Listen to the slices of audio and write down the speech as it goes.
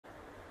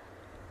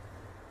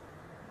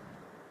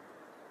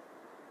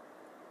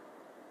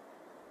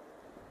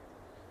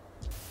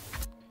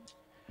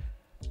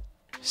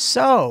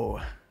So,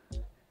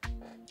 I'm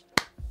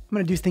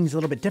going to do things a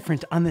little bit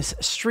different on this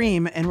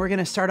stream, and we're going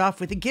to start off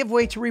with a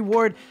giveaway to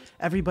reward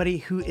everybody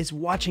who is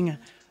watching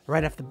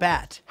right off the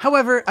bat.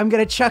 However, I'm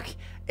going to chuck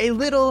a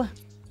little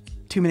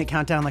 2-minute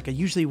countdown like I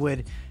usually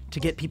would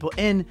to get people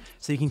in,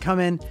 so you can come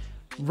in,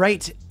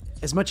 write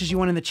as much as you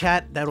want in the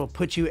chat. That will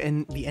put you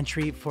in the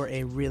entry for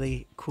a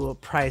really cool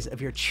prize of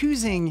your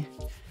choosing.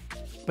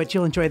 But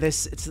you'll enjoy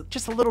this. It's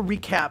just a little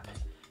recap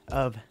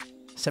of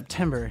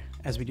September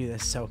as we do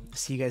this. So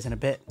see you guys in a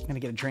bit. I'm gonna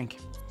get a drink.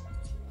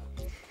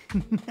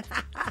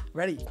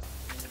 Ready?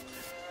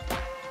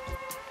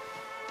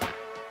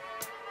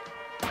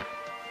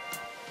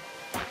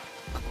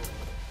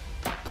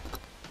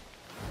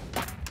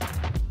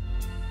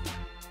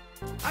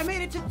 I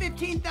made it to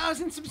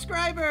 15,000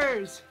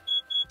 subscribers!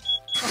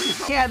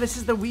 Yeah, this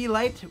is the Wii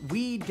Lite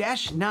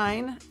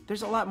Wii-9.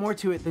 There's a lot more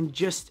to it than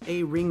just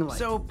a ring light.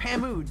 So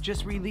Pamu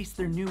just released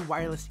their new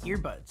wireless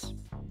earbuds.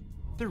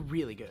 They're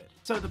really good.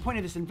 So the point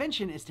of this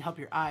invention is to help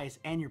your eyes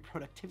and your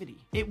productivity.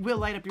 It will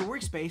light up your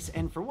workspace,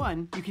 and for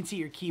one, you can see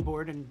your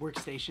keyboard and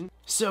workstation.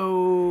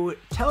 So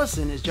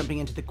Tellison is jumping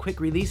into the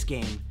quick release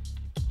game.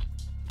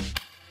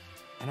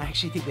 And I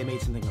actually think they made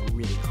something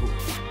really cool.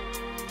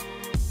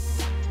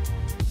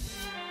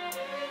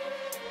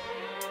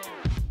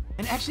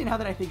 And actually, now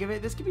that I think of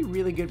it, this could be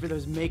really good for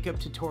those makeup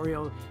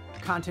tutorial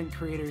content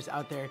creators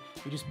out there.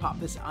 You just pop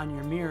this on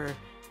your mirror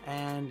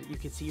and you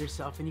could see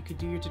yourself and you could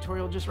do your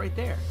tutorial just right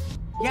there.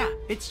 Yeah,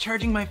 it's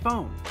charging my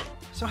phone.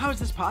 So how is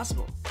this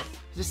possible?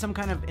 Is this some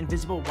kind of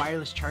invisible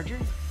wireless charger?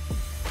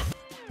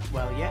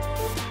 Well, yeah.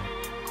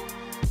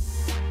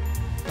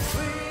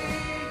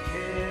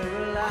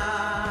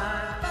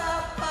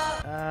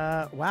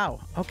 Wow.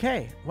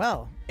 Okay.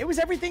 Well, it was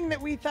everything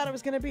that we thought it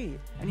was going to be.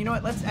 And you know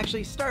what? Let's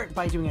actually start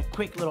by doing a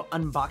quick little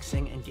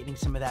unboxing and getting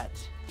some of that.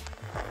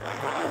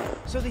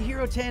 So the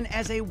Hero 10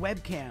 as a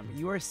webcam.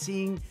 You are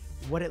seeing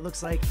what it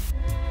looks like.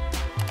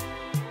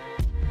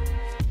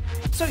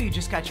 So you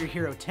just got your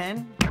Hero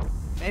 10,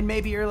 and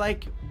maybe you're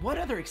like, what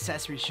other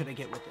accessories should I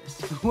get with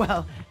this?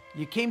 Well,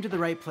 you came to the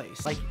right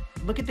place. Like,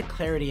 look at the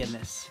clarity in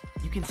this.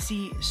 You can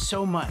see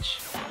so much.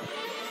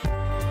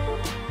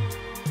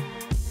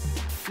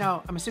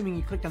 Now, I'm assuming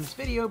you clicked on this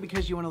video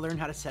because you want to learn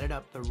how to set it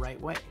up the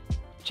right way.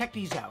 Check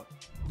these out.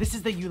 This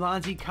is the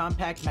Ulanzi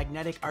Compact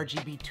Magnetic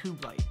RGB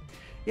Tube Light.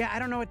 Yeah, I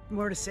don't know what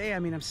more to say. I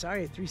mean, I'm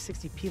sorry,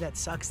 360p, that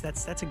sucks.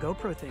 That's a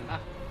GoPro thing.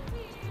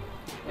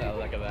 Yeah,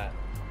 look at that.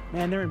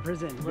 Man, they're in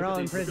prison. We're all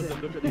in prison.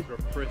 Look at these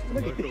prison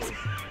locals.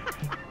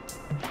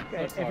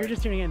 Okay, if you're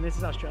just tuning in, this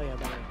is Australia,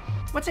 by the way.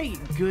 What's a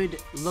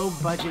good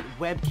low-budget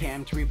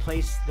webcam to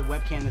replace the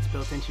webcam that's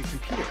built into your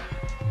computer?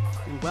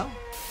 Well,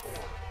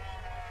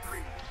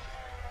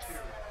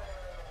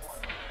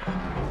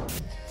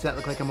 does that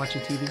look like I'm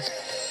watching TV?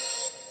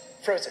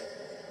 Frozen.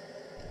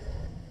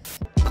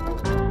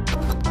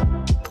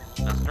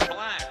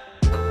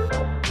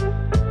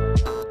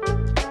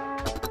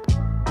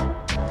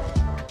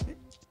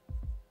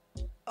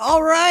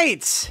 All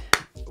right,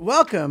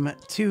 welcome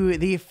to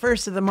the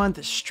first of the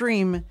month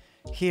stream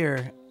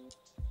here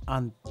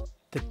on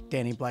the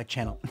Danny Black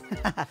channel.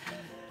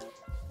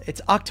 It's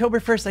October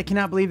 1st. I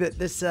cannot believe that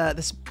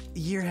this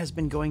year has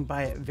been going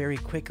by very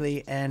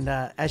quickly. And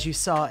as you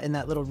saw in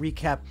that little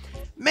recap,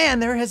 man,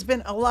 there has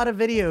been a lot of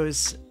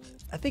videos.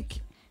 I think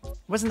it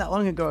wasn't that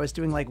long ago I was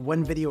doing like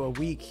 1 video a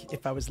week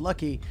if I was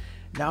lucky.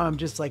 Now I'm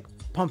just like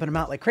pumping them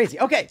out like crazy.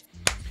 Okay.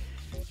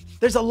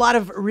 There's a lot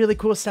of really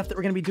cool stuff that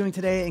we're going to be doing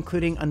today,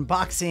 including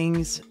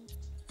unboxings,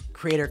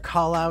 creator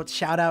call-outs,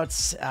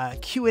 shout-outs,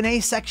 Q&A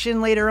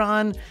section later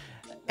on,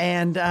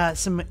 and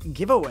some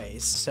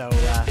giveaways. So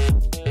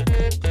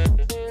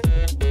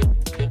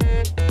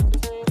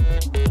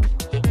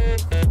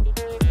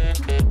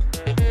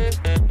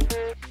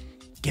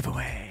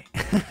giveaway.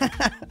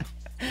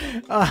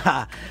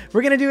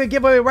 We're gonna do a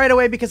giveaway right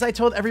away because I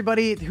told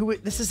everybody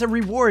this is a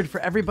reward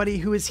for everybody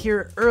who is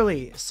here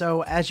early.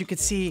 So as you can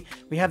see,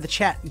 we have the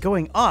chat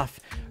going off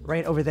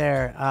right over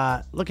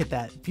there. Look at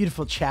that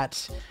beautiful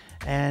chat.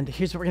 And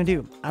here's what we're gonna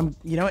do.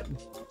 You know what?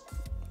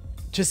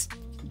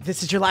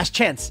 This is your last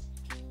chance.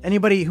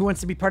 Anybody who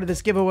wants to be part of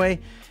this giveaway,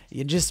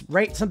 you just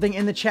write something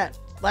in the chat.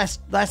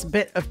 Last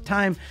bit of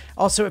time.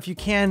 Also, if you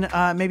can,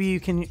 maybe you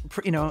can,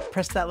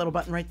 press that little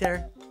button right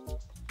there.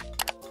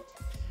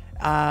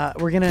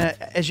 We're gonna,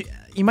 as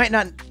you might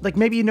not, like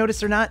maybe you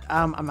noticed or not,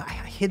 I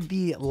hid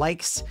the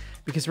likes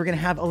because we're gonna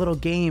have a little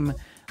game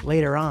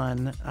later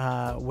on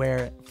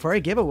where for a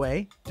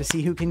giveaway to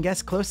see who can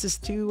guess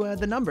closest to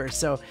the number.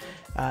 So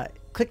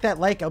click that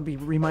like. I'll be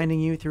reminding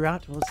you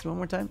throughout. Let's do it one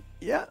more time.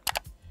 Yeah.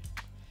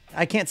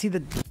 I can't see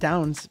the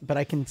downs, but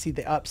I can see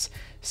the ups.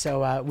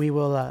 So we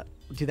will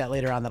do that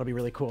later on. That'll be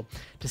really cool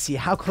to see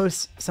how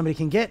close somebody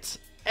can get.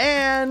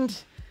 And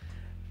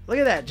look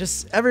at that.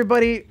 Just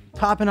everybody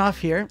popping off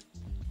here.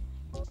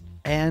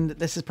 And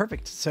this is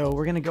perfect. So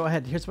we're going to go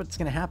ahead. Here's what's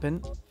going to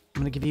happen.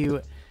 I'm going to give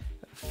you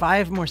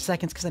 5 more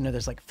seconds because I know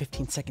there's like a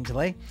 15-second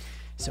delay.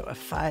 So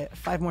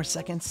 5 more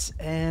seconds,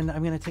 and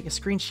I'm going to take a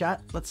screenshot.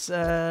 Let's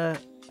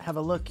have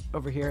a look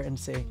over here and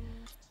say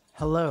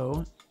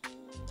hello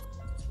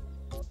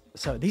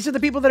So these are the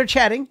people that are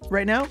chatting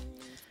right now.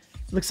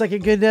 Looks like a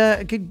good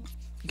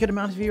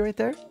amount of you right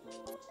there.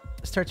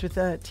 Starts with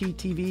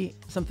TTV,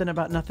 something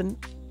about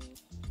nothing.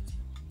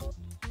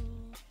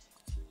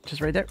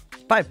 Just right there.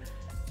 5,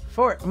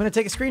 4. I'm going to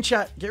take a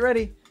screenshot. Get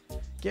ready.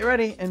 Get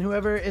ready. And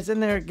whoever is in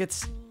there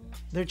gets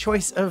their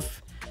choice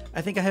of,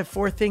 I think I have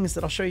 4 things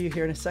that I'll show you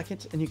here in a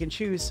second. And you can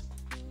choose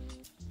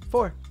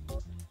 4,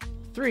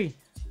 3,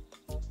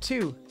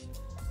 2,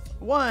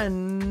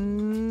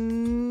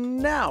 1.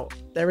 Now.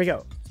 There we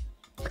go.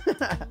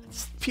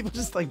 People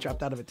just like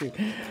dropped out of it too.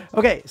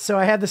 Okay, so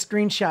I had the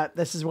screenshot.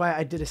 This is why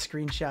I did a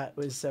screenshot,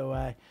 was so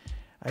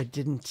I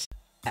didn't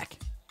back.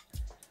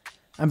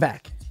 I'm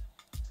back.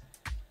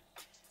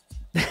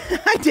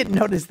 I didn't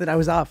notice that I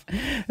was off.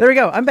 There we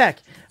go. I'm back.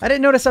 I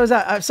didn't notice I was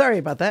out. I'm sorry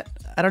about that.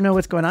 I don't know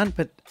what's going on,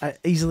 but I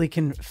easily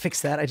can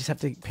fix that. I just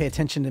have to pay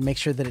attention to make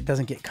sure that it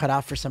doesn't get cut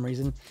off for some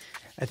reason.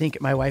 I think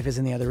my wife is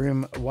in the other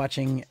room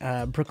watching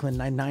Brooklyn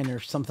Nine-Nine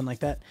or something like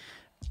that.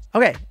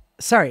 Okay.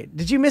 Sorry,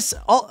 did you miss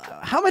all?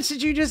 How much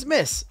did you just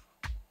miss?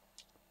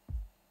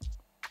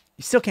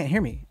 You still can't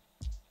hear me.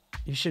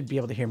 You should be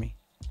able to hear me.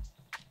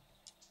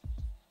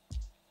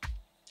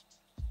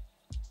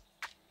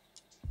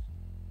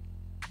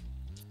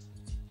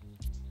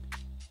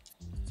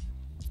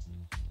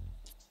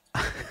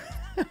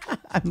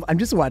 I'm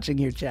just watching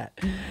your chat.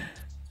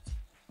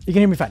 You can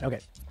hear me fine. Okay.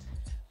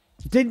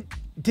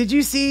 Did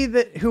you see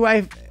that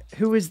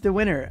who is the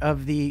winner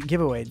of the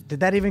giveaway?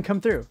 Did that even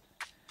come through?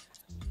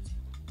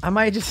 I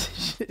might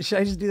just, should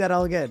I just do that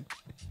all again?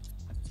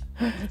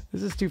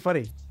 This is too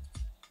funny.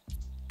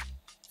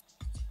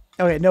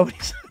 Okay,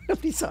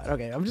 nobody saw it.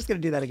 Okay, I'm just going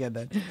to do that again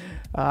then.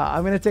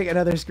 I'm going to take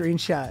another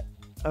screenshot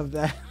of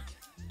that.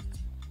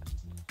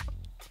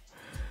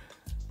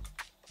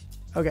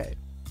 Okay,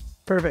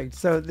 perfect.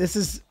 So this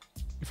is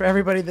for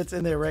everybody that's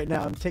in there right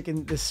now. I'm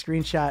taking this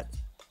screenshot.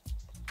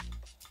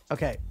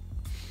 Okay.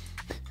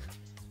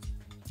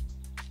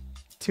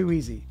 Too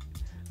easy.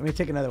 Let me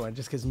take another one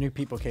just because new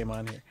people came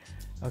on here.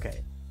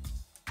 Okay.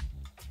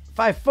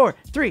 5, 4,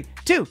 3,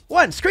 2,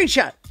 1.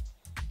 Screenshot.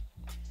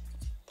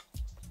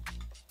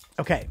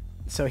 Okay.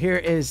 So here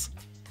is.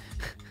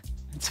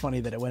 It's funny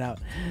that it went out.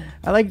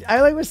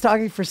 I was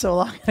talking for so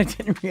long I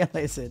didn't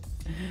realize it.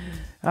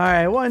 All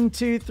right. 1,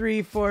 2,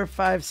 3, 4,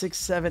 5, 6,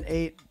 7,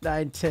 8,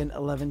 9, 10,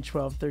 11,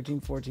 12, 13,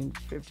 14,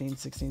 15,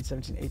 16,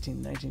 17,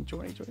 18, 19,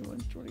 20, 21,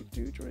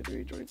 22,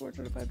 23, 24,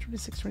 25,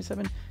 26,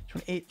 27,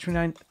 28,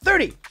 29,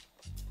 30.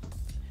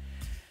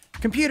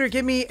 Computer,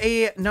 give me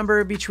a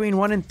number between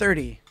 1 and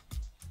 30.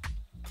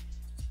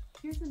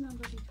 Here's a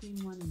number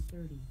between 1 and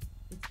 30.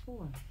 It's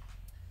 4.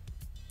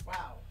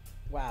 Wow.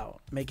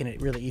 Wow. Making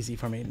it really easy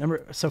for me.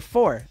 So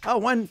 4. Oh,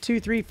 1, 2,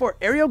 3, 4.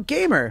 Aerial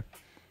Gamer.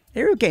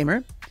 Aerial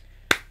Gamer.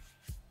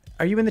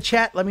 Are you in the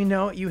chat? Let me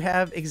know. You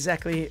have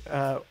exactly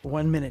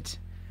 1 minute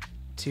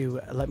to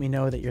let me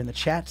know that you're in the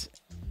chat,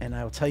 and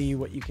I will tell you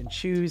what you can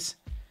choose.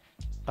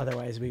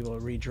 Otherwise, we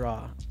will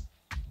redraw.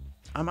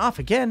 I'm off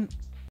again.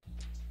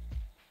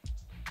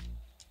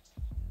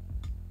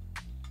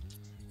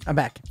 I'm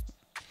back.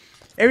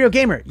 Aerial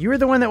Gamer, you were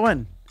the one that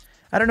won.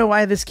 I don't know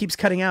why this keeps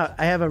cutting out.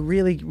 I have a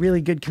really, really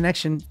good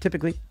connection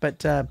typically,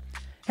 but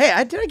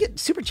hey, did I get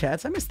super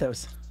chats? I missed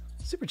those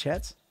super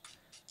chats.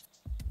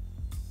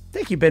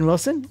 Thank you, Ben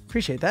Wilson.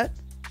 Appreciate that.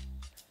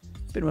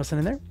 Ben Wilson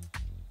in there.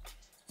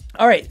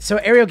 All right, so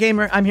Aerial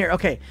Gamer, I'm here.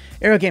 Okay,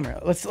 Aerial Gamer,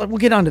 we'll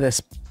get on to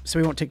this so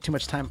we won't take too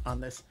much time on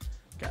this.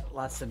 Got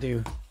lots to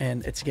do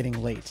and it's getting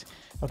late.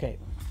 Okay,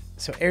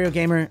 so Aerial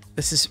Gamer,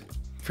 this is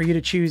for you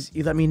to choose.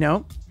 You let me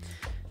know.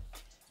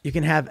 You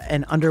can have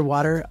an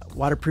underwater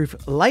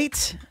waterproof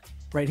light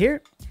right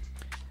here.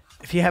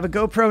 If you have a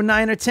GoPro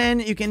 9 or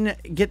 10, you can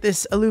get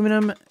this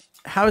aluminum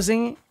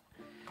housing,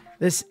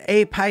 this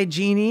API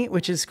Genie,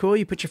 which is cool.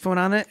 You put your phone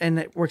on it and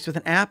it works with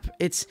an app.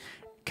 It's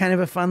kind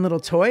of a fun little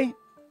toy.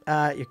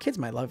 Your kids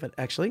might love it,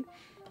 actually.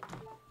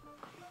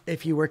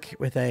 If you work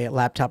with a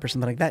laptop or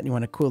something like that and you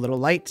want a cool little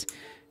light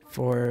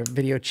for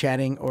video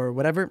chatting or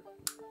whatever,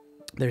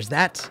 there's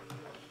that.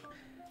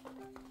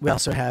 We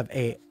also have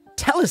a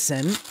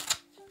Telesin,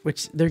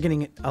 which they're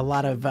getting a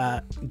lot of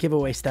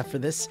giveaway stuff for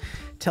this.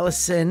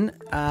 Telesin,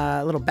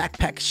 little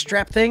backpack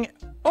strap thing,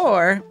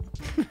 or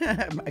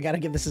I gotta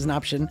give this as an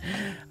option,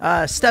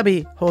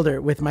 stubby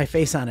holder with my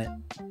face on it.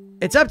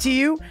 It's up to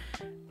you.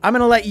 I'm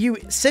gonna let you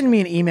send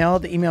me an email.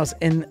 The email's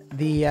in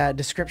the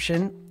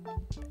description.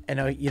 I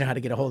know you know how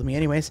to get a hold of me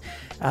anyways.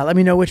 Let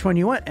me know which one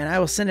you want and I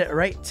will send it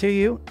right to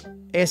you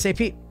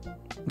ASAP.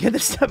 Get the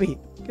stubby.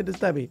 Get the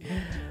stubby.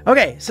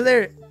 Okay, so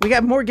there we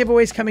got more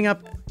giveaways coming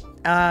up.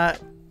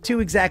 2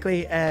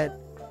 exactly,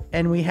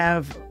 and we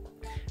have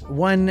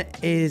one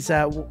is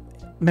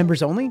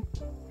members only.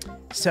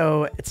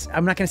 So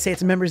I'm not going to say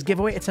it's a members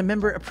giveaway. It's a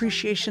member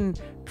appreciation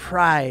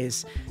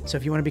prize. So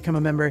if you want to become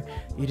a member,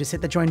 you just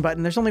hit the join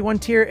button. There's only one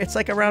tier. It's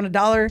like around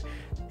 $1,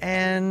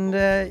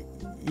 and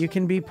you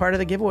can be part of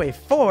the giveaway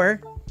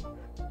for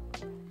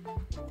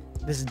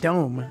this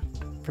dome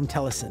from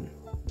Telesin.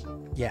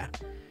 Yeah,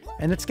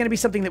 and it's going to be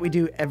something that we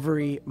do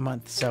every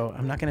month. So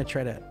I'm not going to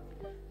try to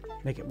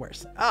make it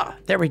worse. Ah,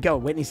 there we go.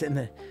 Whitney's in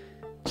the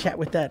chat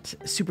with that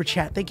super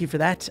chat. Thank you for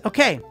that.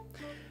 Okay.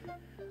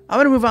 I'm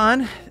going to move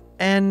on.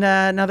 And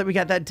now that we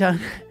got that done,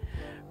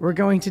 we're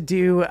going to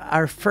do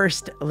our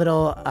first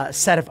little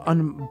set of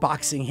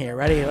unboxing here.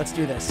 Ready? Let's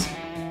do this.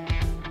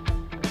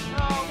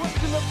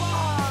 What's in the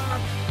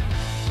box?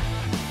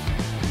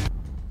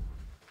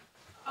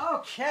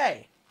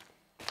 Okay.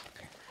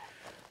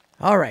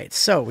 All right.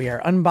 So we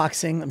are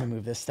unboxing. Let me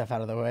move this stuff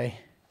out of the way.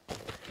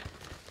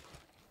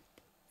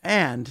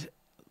 And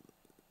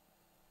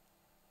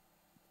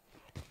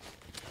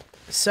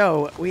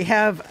so we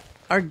have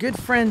our good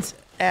friends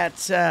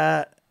at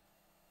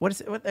what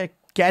is it? What the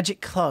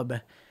Gadget Club?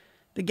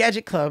 The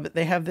Gadget Club.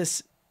 They have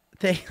this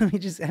thing. Let me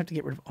just have to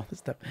get rid of all this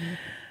stuff.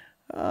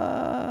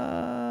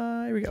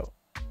 Here we go.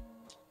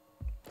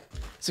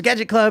 So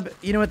Gadget Club,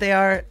 you know what they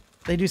are.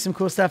 They do some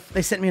cool stuff.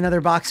 They sent me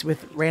another box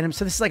with random.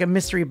 So this is like a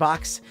mystery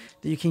box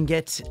that you can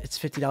get. It's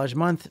 $50 a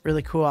month.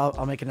 Really cool.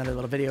 I'll make another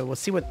little video. We'll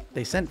see what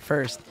they sent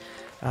first.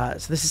 So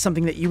this is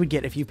something that you would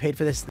get if you paid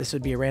for this. This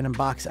would be a random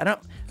box.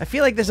 I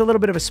feel like there's a little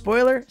bit of a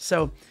spoiler.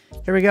 So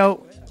here we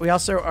go. We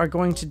also are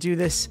going to do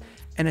this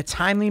in a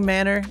timely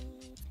manner.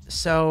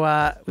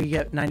 So we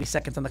get 90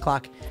 seconds on the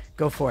clock.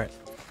 Go for it.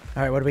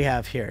 All right, what do we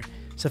have here?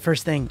 So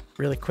first thing,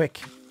 really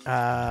quick.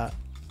 I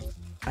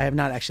have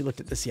not actually looked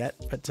at this yet,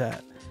 but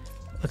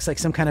looks like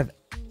some kind of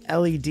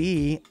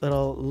LED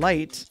little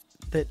light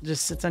that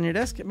just sits on your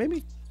desk.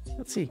 Maybe.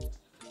 Let's see.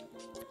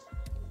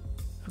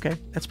 Okay,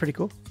 that's pretty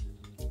cool.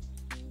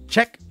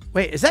 Check.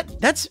 Wait, is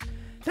that's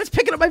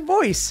picking up my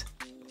voice?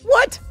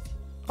 What?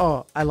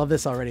 Oh, I love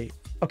this already.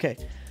 Okay,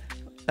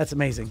 that's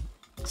amazing.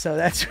 So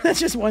that's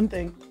just one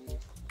thing.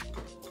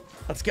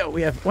 Let's go.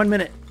 We have 1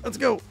 minute. Let's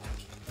go.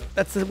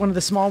 That's one of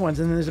the small ones,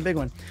 and then there's a big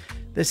one.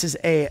 This is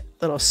a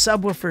little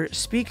subwoofer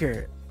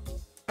speaker.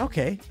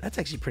 Okay, that's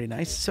actually pretty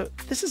nice. So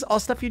this is all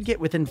stuff you'd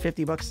get within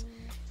 50 bucks.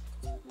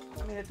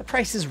 I mean, if the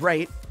price is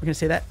right, we're gonna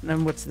say that. And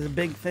then what's the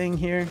big thing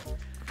here?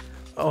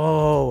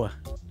 Oh.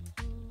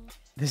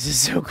 This is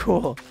so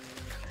cool.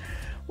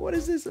 What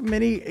is this? A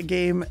mini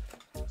game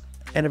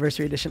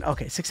anniversary edition.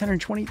 Okay,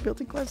 620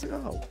 built-in classic.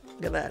 Oh,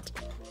 look at that.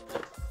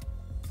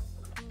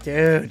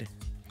 Dude.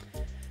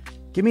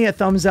 Give me a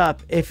thumbs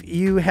up if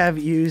you have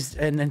used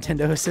a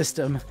Nintendo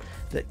system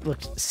that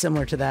looked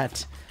similar to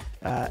that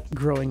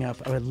growing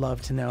up. I would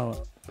love to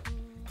know.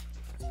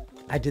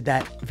 I did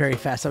that very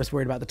fast. I was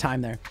worried about the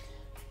time there.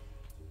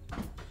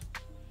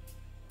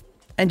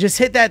 And just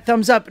hit that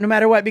thumbs up no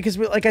matter what, because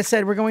like I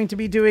said, we're going to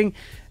be doing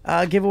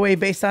a giveaway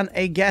based on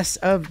a guess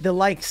of the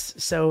likes.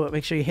 So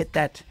make sure you hit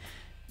that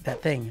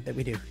thing that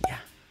we do. Yeah.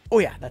 Oh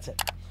yeah, that's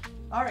it.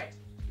 All right.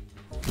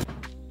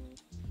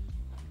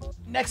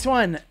 Next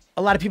one,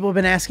 a lot of people have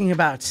been asking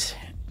about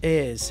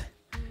is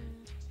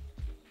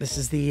this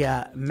is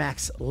the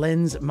Max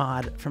Lens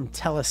mod from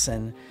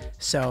Telesin.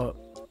 So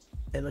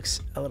it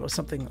looks a little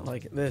something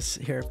like this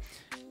here.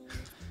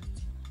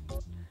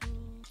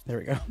 There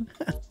we go.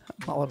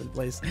 I'm all over the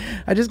place.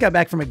 I just got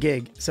back from a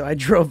gig, so I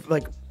drove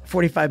like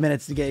 45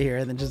 minutes to get here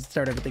and then just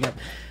start everything up.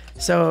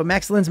 So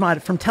Max Lens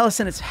mod from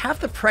Telesin, it's half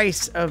the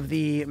price of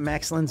the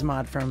Max Lens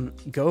mod from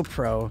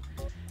GoPro.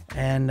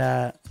 And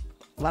a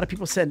lot of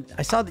people said,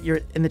 I saw that you're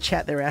in the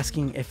chat, they were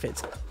asking if they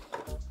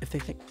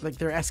think, like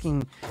they're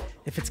asking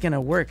if it's gonna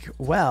work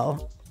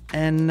well.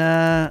 And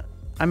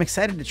I'm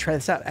excited to try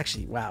this out.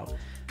 Actually, wow.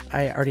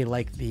 I already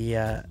like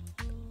the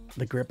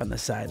grip on the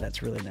side.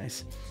 That's really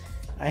nice.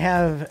 I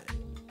have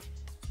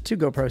 2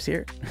 GoPros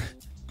here.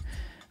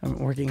 I'm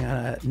working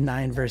on a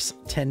 9 versus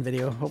 10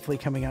 video, hopefully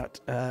coming out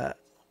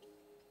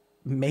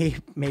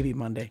maybe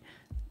Monday.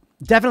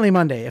 Definitely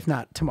Monday, if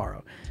not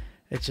tomorrow.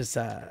 It's just,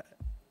 all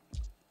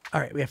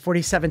right, we have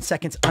 47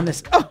 seconds on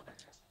this. Oh!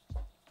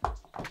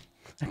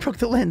 I broke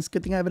the lens.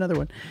 Good thing I have another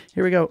one.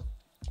 Here we go.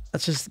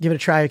 Let's just give it a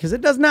try because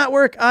it does not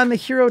work on the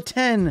Hero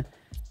 10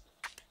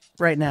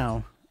 right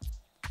now.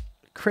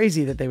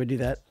 Crazy that they would do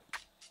that.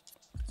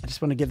 I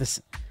just want to give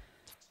this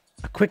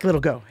a quick little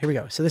go. Here we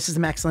go. So this is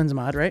the Max Lens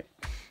mod, right?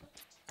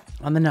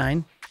 On the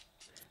 9.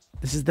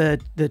 This is the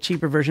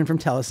cheaper version from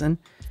Telesin.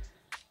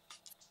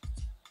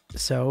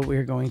 So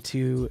we're going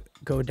to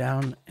go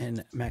down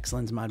in Max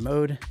Lens mod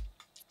mode.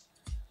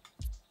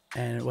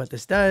 And what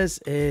this does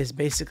is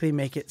basically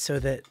make it so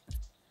that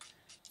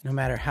no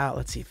matter how,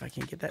 let's see if I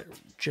can get that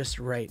just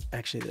right.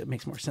 Actually, that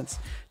makes more sense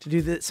to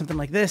do this, something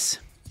like this.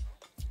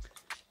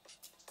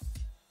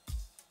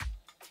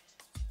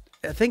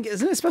 I think,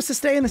 isn't it supposed to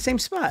stay in the same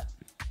spot?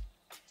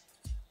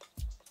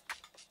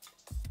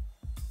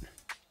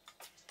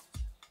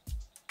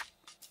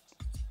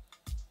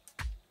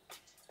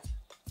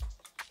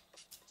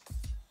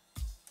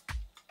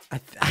 I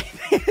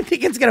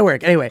think it's going to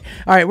work. Anyway,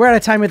 all right, we're out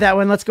of time with that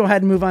one. Let's go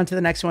ahead and move on to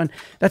the next one.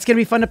 That's going to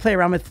be fun to play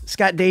around with.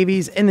 Scott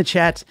Davies in the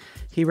chat.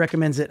 He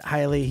recommends it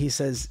highly. He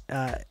says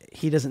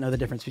he doesn't know the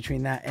difference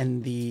between that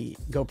and the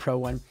GoPro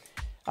one.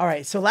 All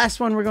right, so last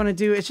one we're going to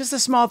do, it's just a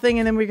small thing,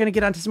 and then we're going to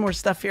get onto some more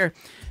stuff here.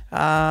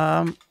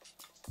 I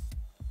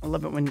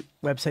love it when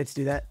websites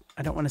do that.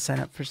 I don't want to sign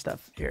up for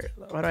stuff here.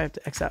 Why do I have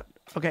to X out?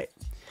 Okay,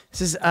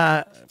 this is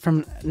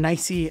from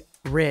Nicey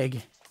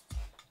Rig.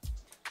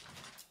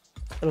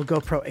 little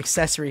GoPro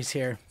accessories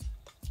here.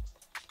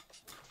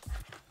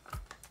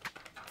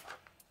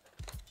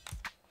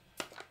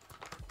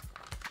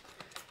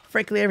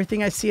 Frankly,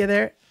 everything I see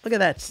there, look at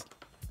that.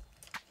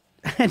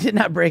 I did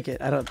not break it.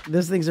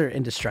 Those things are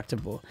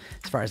indestructible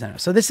as far as I know.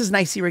 So this is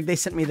Nicey Rig. They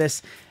sent me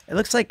this. It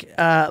looks like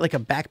a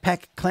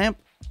backpack clamp.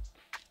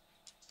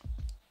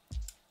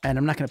 And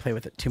I'm not going to play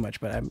with it too much,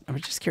 but I'm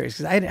just curious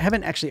because I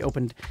haven't actually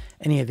opened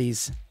any of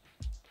these.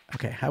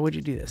 Okay, how would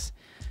you do this?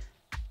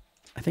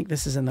 I think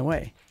this is in the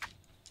way.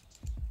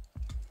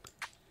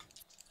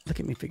 Look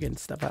at me figuring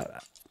stuff out.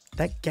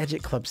 That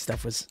Gadget Club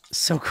stuff was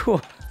so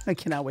cool. I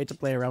cannot wait to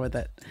play around with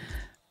that.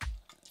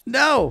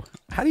 No!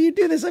 How do you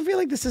do this? I feel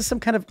like this is some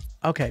kind of...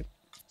 Okay.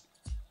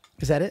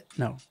 Is that it?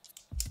 No.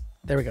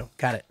 There we go.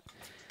 Got it.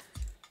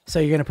 So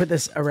you're going to put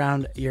this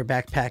around your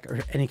backpack or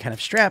any kind of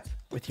strap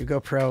with your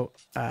GoPro.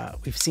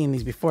 We've seen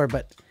these before,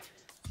 but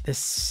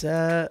this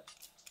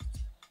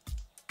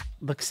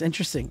looks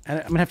interesting. I'm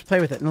going to have to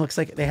play with it. And it looks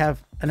like they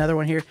have another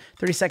one here.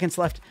 30 seconds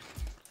left.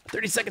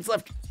 30 seconds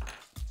left.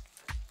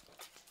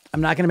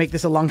 I'm not going to make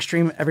this a long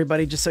stream,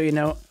 everybody, just so you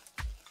know.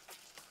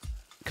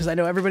 Because I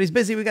know everybody's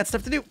busy. We got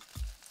stuff to do.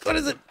 What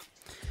is it?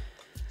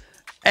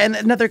 And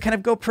another kind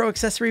of GoPro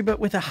accessory, but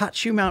with a hot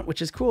shoe mount,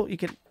 which is cool. You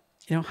could,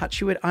 you know, hot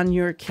shoe it on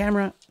your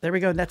camera. There we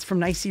go. That's from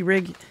Nicey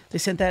Rig. They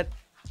sent that.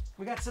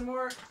 We got some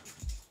more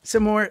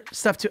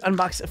stuff to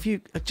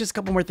unbox. Just a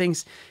couple more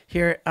things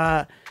here.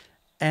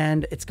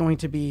 And it's going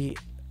to be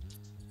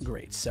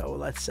great. So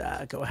let's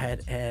go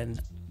ahead and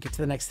get to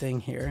the next thing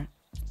here.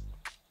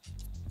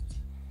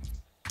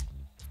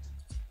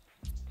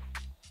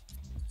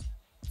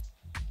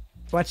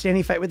 Watch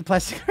Danny fight with the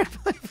plastic wrap.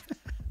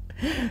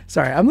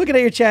 Sorry, I'm looking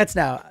at your chats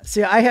now.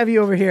 See, I have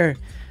you over here.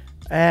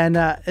 And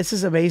this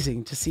is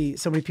amazing to see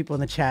so many people in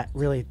the chat.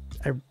 Really,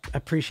 I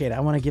appreciate it. I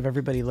want to give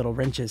everybody little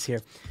wrenches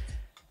here.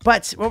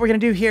 But what we're going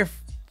to do here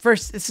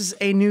first, this is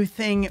a new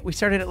thing. We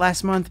started it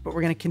last month, but we're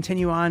going to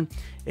continue on.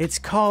 It's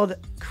called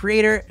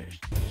Creator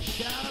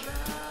Shout Out.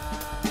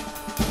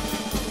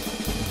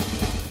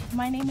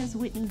 My name is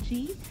Whitney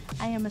G.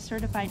 I am a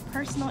certified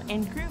personal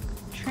and group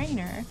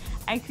trainer.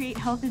 I create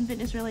health and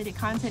fitness related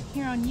content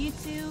here on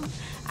YouTube.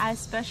 I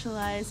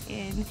specialize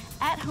in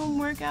at-home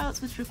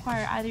workouts which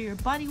require either your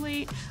body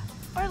weight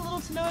or little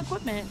to no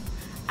equipment.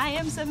 I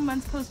am 7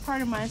 months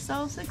postpartum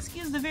myself, so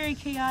excuse the very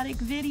chaotic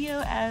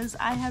video as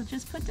I have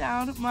just put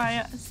down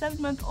my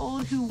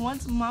 7-month-old who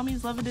wants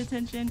mommy's love and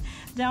attention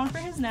down for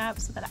his nap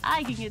so that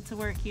I can get to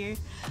work here.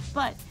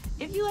 But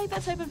if you like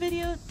that type of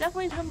video,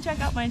 definitely come check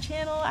out my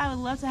channel. I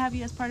would love to have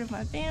you as part of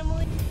my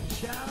family.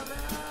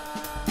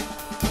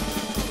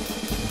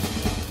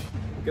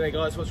 G'day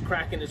guys, what's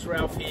cracking? It's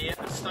Ralph here.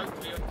 I'm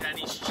stoked to be on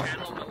Danny's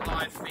channel on the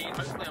live feed.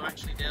 Hopefully I'm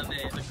actually down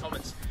there in the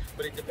comments,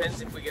 but it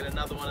depends if we get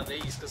another one of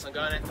these because I'm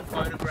going out to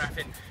photograph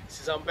it.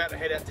 Since I'm about to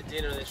head out to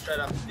dinner and then straight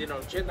after dinner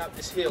I'm jetting up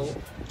this hill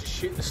to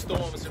shoot the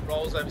storm as it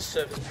rolls over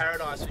Surfers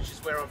Paradise, which is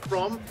where I'm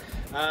from.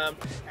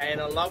 And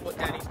I love what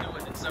Danny's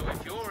doing, and so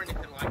if you're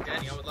anything like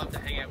Danny, I would love to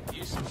hang out with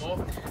you some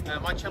more.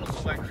 My channel's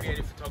all about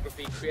creative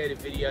photography, creative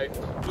video,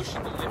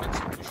 pushing the limits,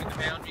 pushing the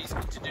boundaries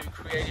to do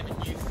creative and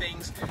new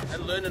things,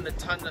 and learning a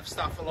ton of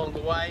stuff along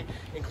the way,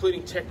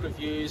 including tech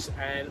reviews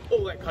and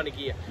all that kind of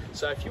gear.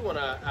 So if you want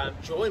to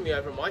join me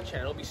over on my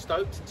channel, be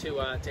stoked to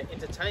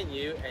entertain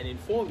you and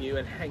inform you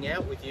and hang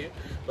out with you.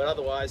 But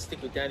otherwise,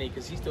 stick with Danny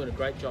because he's doing a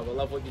great job. I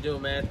love what you're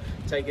doing, man.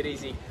 Take it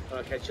easy.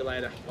 I'll catch you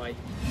later. Bye.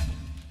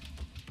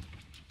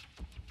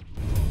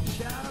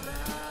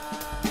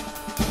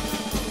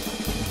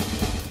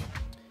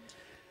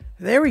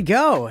 There we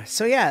go.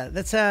 So yeah,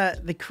 that's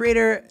the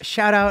creator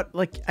shout out.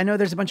 Like, I know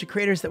there's a bunch of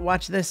creators that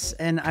watch this,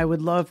 and I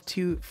would love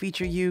to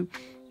feature you.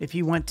 If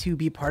you want to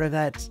be part of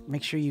that,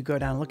 make sure you go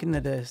down, look in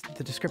the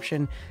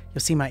description.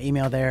 You'll see my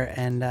email there,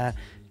 and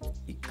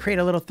create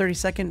a little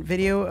 30-second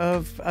video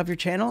of your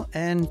channel,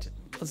 and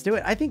let's do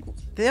it. I think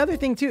the other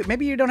thing too,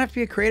 maybe you don't have to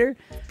be a creator.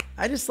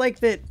 I just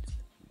like that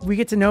we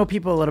get to know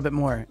people a little bit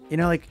more. You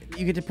know, like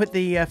you get to put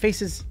the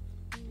faces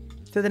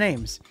to the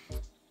names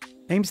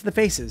to the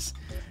faces.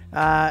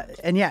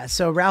 And yeah,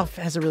 so Ralph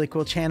has a really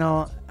cool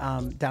channel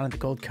down at the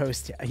Gold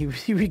Coast.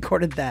 He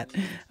recorded that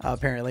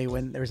apparently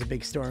when there was a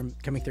big storm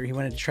coming through. He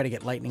wanted to try to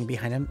get lightning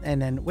behind him.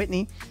 And then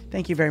Whitney,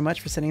 thank you very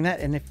much for sending that.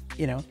 And if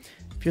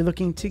you're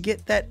looking to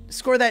get that,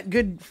 score that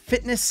good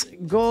fitness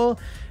goal,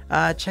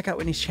 check out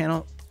Whitney's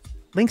channel.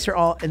 Links are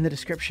all in the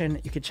description.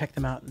 You can check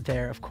them out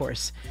there, of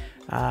course.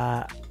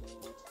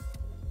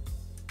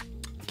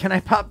 Can I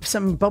pop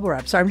some bubble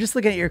wrap? Sorry, I'm just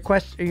looking at your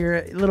question,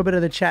 your little bit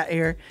of the chat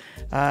here.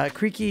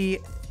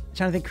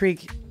 Jonathan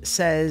Creek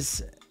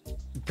says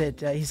that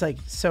he's like,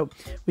 so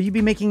will you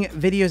be making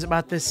videos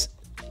about this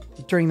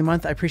during the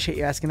month? I appreciate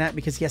you asking that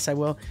because yes, I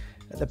will.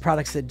 The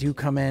products that do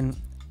come in,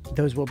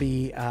 those will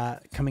be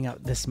coming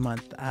out this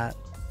month.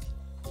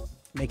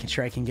 Making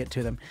sure I can get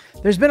to them.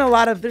 There's been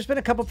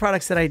a couple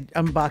products that I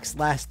unboxed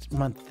last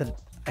month that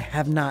I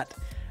have not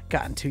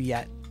gotten to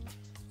yet.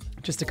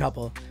 Just a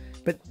couple,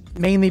 but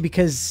mainly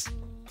because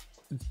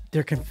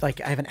they're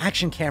like, I have an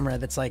action camera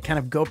that's like kind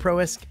of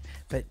GoPro-esque,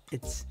 but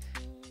it's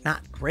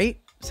not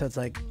great. So it's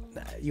like,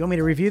 you want me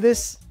to review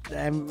this?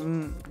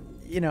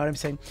 You know what I'm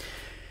saying?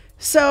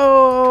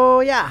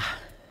 So yeah.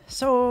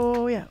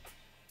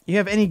 You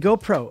have any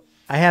GoPro?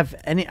 I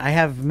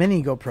have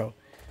many GoPro.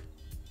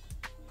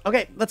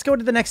 Okay, let's go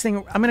to the next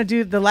thing. I'm going to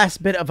do the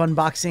last bit of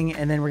unboxing,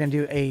 and then we're going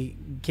to do a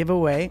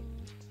giveaway.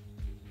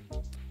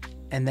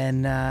 And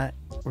then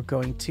we're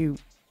going to...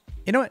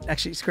 You know what?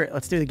 Actually, screw it.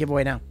 Let's do the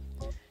giveaway now.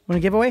 You want a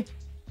giveaway?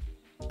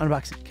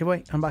 Unboxing.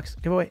 Giveaway. Unbox.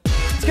 Giveaway.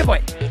 It's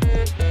giveaway.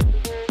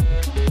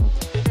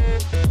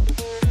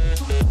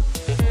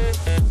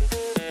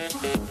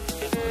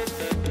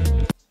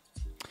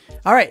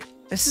 All right.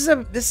 This is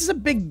a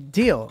big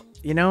deal.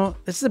 You know,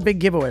 this is a big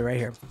giveaway right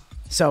here.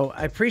 So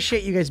I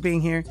appreciate you guys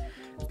being here.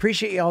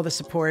 Appreciate all the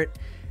support.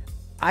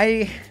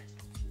 I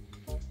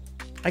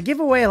give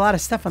away a lot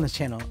of stuff on this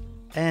channel,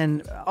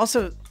 and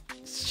also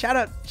shout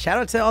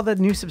out to all the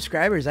new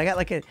subscribers. I got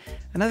like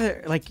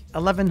another like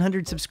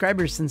 1,100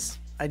 subscribers since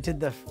I did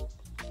the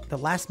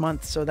last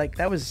month. So like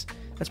that's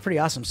pretty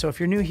awesome. So if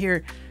you're new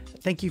here,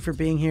 thank you for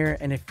being here,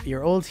 and if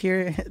you're old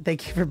here,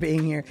 thank you for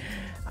being here.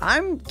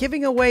 I'm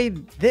giving away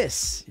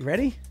this. You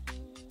ready?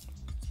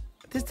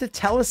 This is the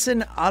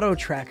Tellison Auto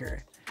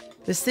Tracker.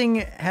 This thing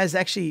has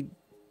actually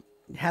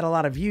had a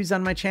lot of views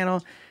on my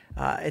channel.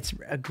 It's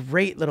a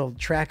great little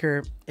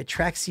tracker. It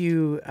tracks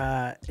you.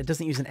 It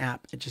doesn't use an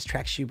app. It just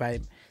tracks you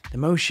by the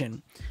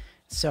motion.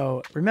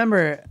 So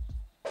remember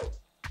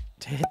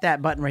to hit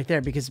that button right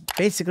there, because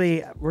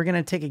basically we're going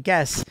to take a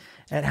guess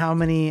at how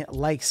many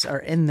likes are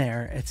in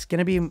there. It's going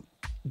to be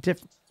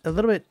a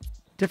little bit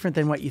different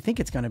than what you think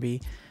it's going to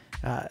be,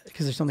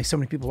 because there's only so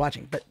many people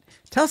watching. But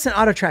Tellison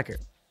Auto Tracker.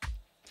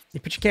 You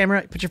put your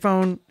camera, put your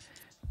phone,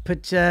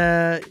 put your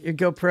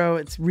GoPro.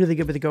 It's really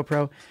good with the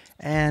GoPro,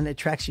 and it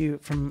tracks you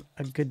from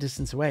a good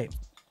distance away.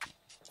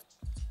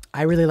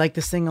 I really like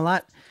this thing a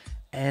lot,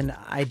 and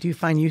I do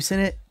find use in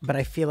it, but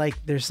I feel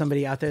like there's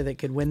somebody out there that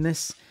could win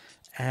this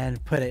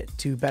and put it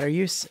to better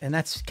use. And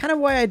that's kind of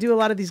why I do a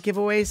lot of these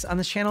giveaways on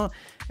this channel.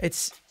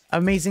 It's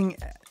amazing.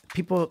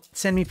 People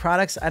send me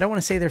products. I don't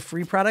want to say they're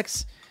free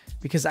products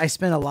because I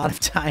spend a lot of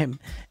time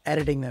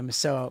editing them.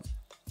 So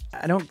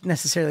I don't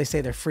necessarily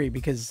say they're free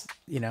because,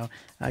 you know,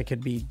 I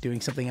could be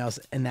doing something else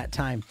in that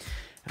time.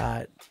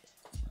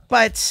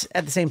 But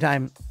at the same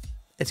time,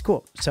 it's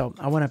cool. So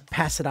I want to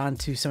pass it on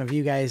to some of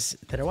you guys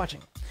that are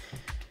watching.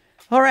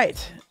 All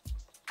right.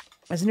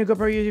 As a new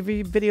GoPro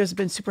UV videos have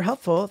been super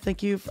helpful.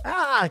 Thank you.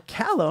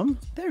 Callum.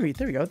 There we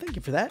go. Thank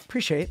you for that.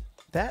 Appreciate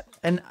that.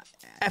 And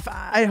if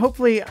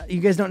hopefully you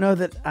guys don't know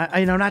that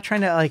I'm not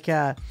trying to like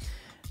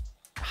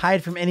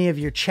hide from any of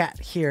your chat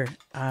here.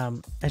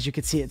 As you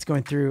can see, it's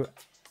going through.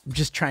 I'm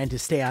just trying to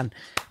stay on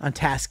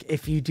task.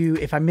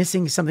 If I'm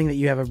missing something that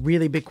you have a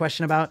really big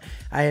question about,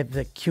 I have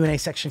the Q&A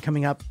section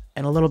coming up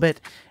in a little bit,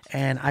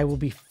 and I will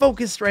be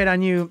focused right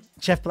on you.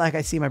 Jeff Black,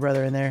 I see my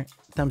brother in there.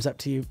 Thumbs up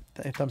to you.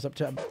 Thumbs up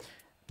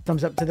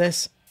to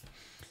this.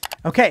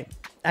 Okay.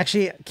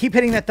 Actually, keep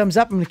hitting that thumbs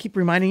up. I'm going to keep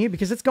reminding you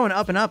because it's going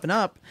up and up and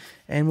up,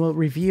 and we'll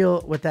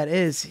reveal what that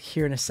is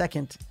here in a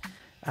second.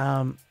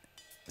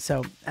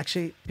 So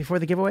actually, before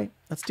the giveaway,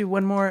 let's do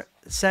one more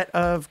set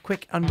of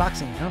quick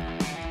unboxing. Huh?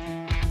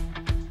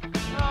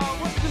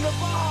 What's in the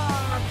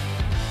box?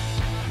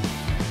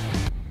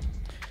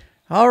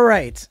 All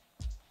right.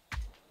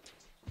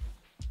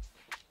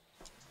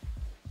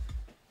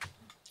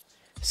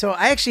 So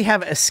I actually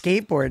have a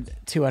skateboard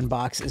to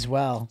unbox as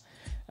well,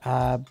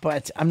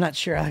 but I'm not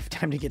sure I have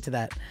time to get to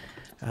that.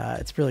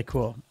 It's really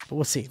cool, but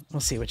we'll see.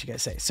 We'll see what you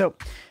guys say. So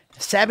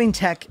Sabbing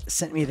Tech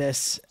sent me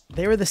this.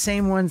 They were the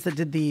same ones that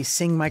did the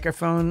Sing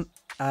microphone,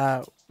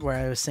 where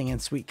I was singing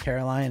Sweet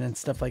Caroline and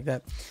stuff like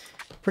that.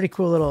 Pretty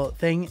cool little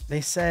thing.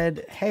 They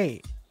said,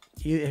 hey,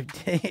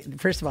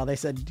 first of all, they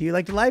said, do you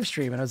like to live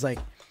stream? And I was like,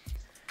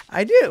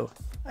 I do.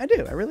 I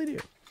really do.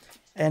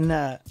 And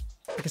like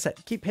I said,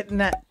 keep hitting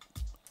that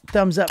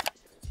thumbs up.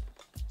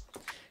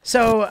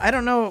 So I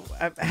don't know.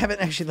 I haven't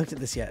actually looked at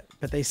this yet,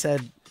 but they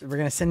said they're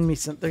going to send me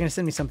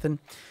something,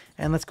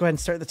 and let's go ahead and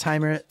start the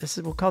timer.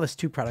 We'll call this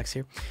 2 products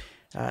here.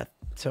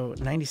 So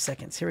 90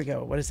 seconds. Here we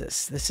go. What is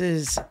this?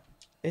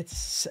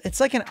 It's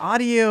like an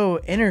audio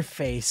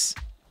interface.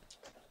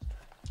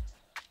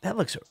 That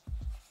looks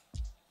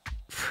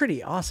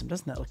pretty awesome.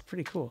 Doesn't that look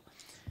pretty cool?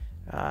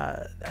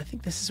 I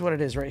think this is what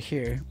it is right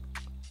here.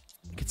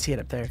 You can see it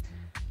up there.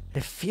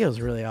 It feels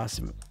really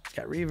awesome. It's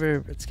got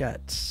reverb. It's got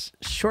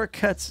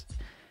shortcuts.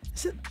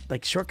 Is it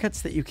like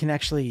shortcuts that you can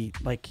actually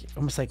like,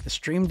 almost like the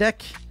Stream Deck?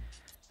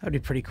 That would be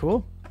pretty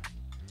cool.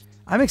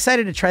 I'm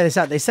excited to try this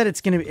out. They said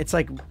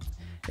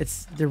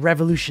they're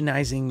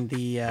revolutionizing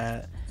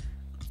the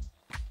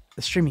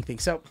streaming thing.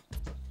 So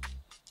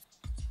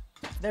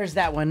there's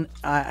that one.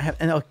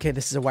 And okay,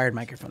 this is a wired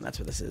microphone. That's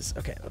what this is.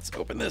 Okay, let's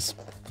open this.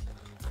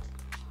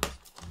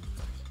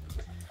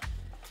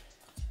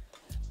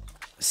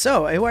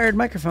 So a wired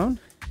microphone.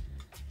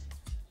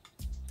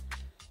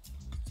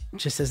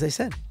 Just as they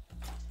said.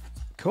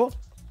 Cool.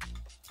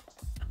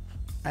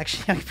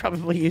 Actually, I could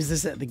probably use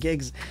this at the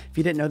gigs. If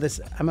you didn't know this,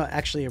 I'm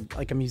actually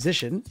like a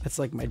musician. That's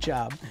like my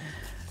job.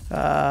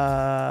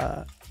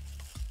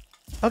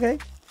 Okay.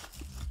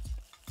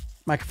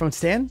 microphone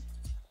stand.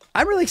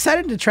 I'm really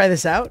excited to try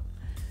this out.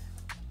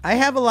 I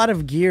have a lot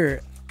of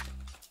gear,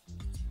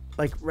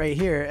 like right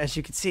here, as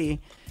you can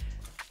see,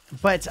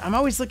 but I'm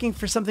always looking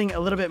for something a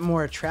little bit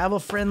more travel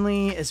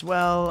friendly as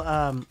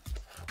well.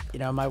 You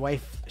know, my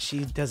wife,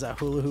 she does a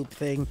hula hoop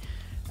thing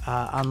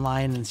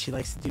online, and she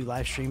likes to do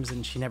live streams,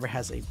 and she never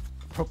has a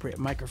appropriate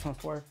microphone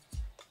for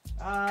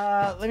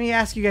her. Let me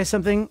ask you guys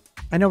something.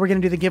 I know we're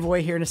going to do the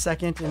giveaway here in a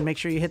second, and make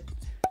sure you hit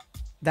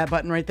that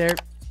button right there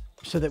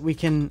so that we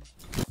can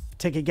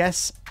take a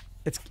guess.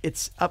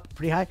 It's up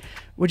pretty high.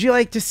 Would you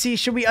like to see,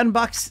 should we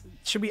unbox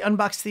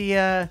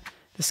the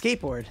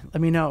skateboard?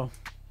 Let me know.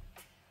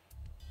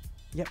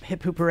 Yep,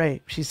 hip hoop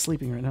hooray. She's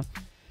sleeping right now.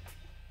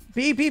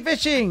 BP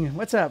Fishing,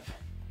 what's up?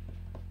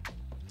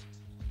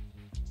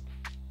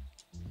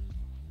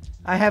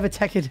 I have a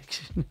tech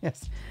addiction.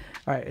 Yes.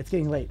 All right, it's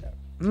getting late.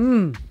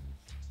 Unbox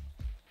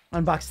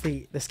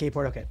the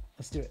skateboard. Okay,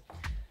 let's do it.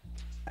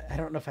 I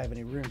don't know if I have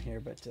any room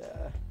here, but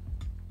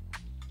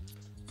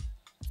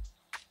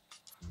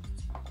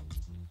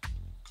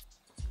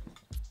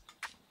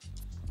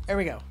there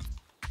we go.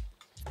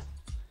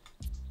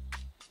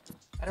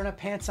 I don't have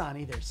pants on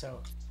either,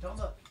 so don't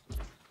look.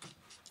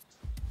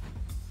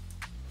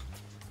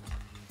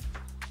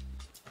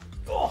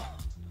 Oh.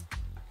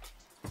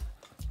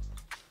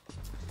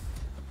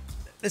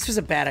 This was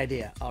a bad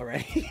idea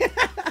already.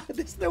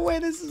 There's no way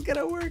this is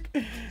gonna work.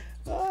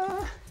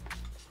 Let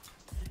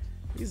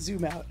me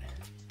zoom out.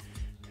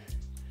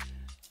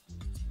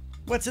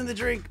 What's in the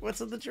drink?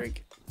 What's in the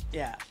drink?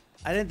 Yeah,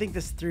 I didn't think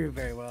this through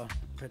very well,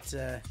 but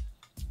so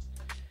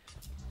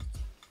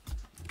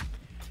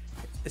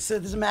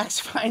there's a Max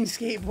Fine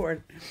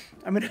skateboard.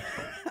 I'm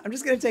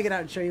just gonna take it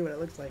out and show you what it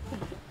looks like.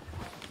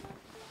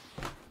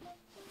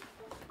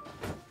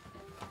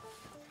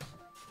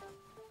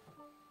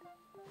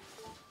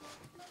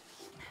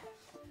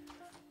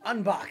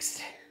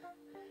 Unboxed.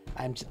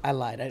 I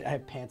lied. I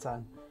have pants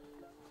on.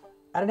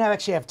 I didn't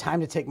actually have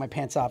time to take my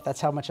pants off. That's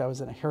how much I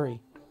was in a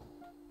hurry.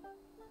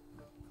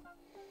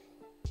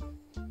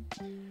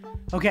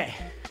 Okay.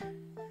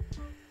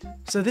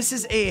 So this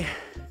is a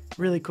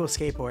really cool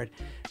skateboard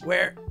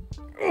where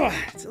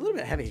it's a little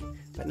bit heavy,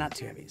 but not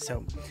too heavy.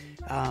 So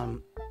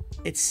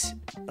it's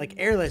like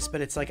airless, but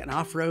it's like an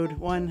off-road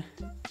one.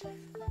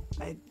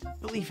 I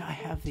believe I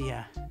have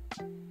the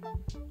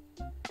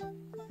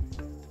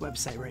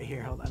website right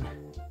here. Hold on.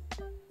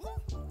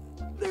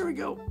 There we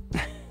go.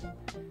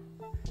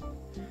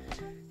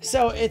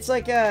 So it's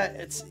like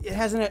it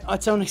has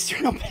its own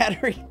external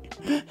battery.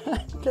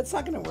 That's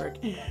not gonna work.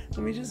 Let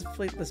me just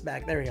flip this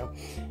back. There we go.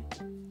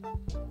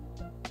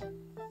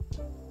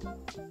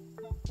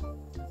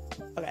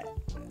 Okay.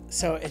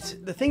 So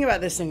the thing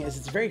about this thing is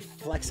it's very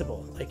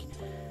flexible. Like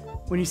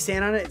when you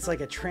stand on it, it's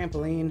like a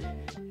trampoline.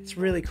 It's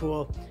really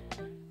cool.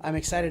 I'm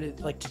excited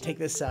to take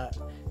this.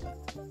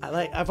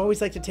 I've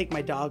always liked to take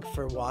my dog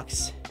for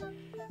walks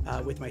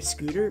with my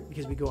scooter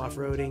because we go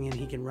off-roading and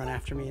he can run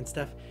after me and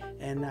stuff.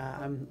 And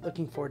I'm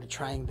looking forward to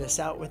trying this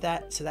out with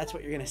that. So that's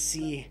what you're gonna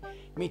see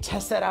me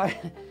test that out.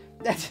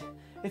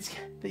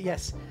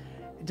 Yes,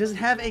 it doesn't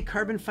have a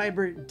carbon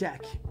fiber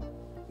deck.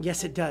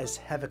 Yes, it does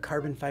have a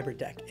carbon fiber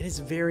deck. It is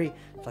very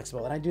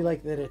flexible, and I do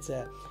like that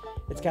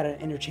it's got an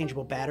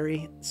interchangeable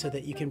battery so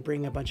that you can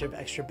bring a bunch of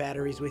extra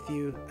batteries with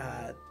you.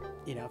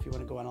 You know, if you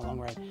want to go on a long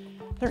ride.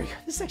 There we go.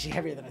 This is actually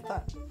heavier than I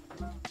thought.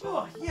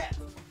 Oh yeah.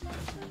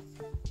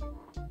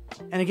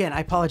 And again,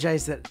 I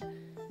apologize that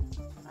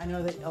I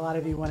know that a lot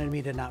of you wanted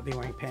me to not be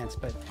wearing pants,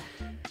 but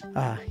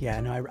yeah,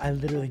 no, I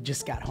literally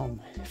just got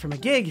home from a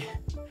gig.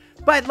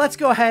 But let's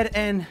go ahead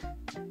and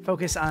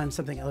focus on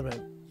something a little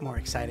bit more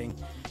exciting,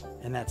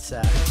 and that's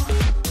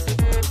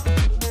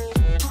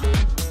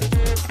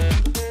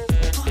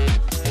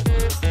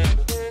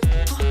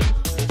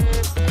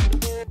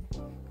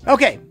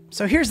okay.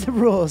 So here's the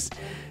rules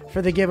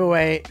for the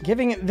giveaway.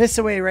 Giving this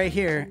away right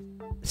here,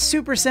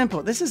 super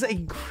simple. This is a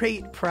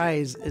great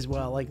prize as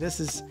well. Like this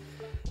is,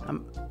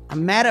 I'm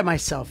mad at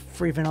myself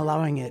for even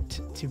allowing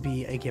it to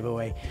be a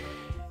giveaway.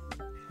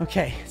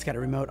 Okay, it's got a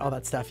remote, all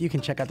that stuff. You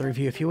can check out the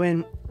review if you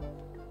win.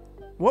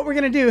 What we're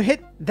gonna do,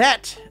 hit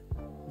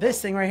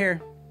this thing right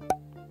here.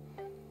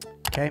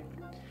 Okay,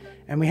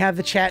 and we have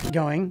the chat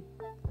going.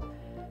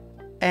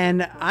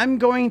 And I'm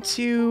going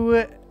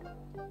to,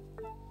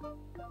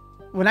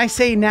 when I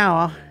say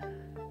now,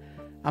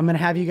 I'm gonna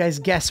have you guys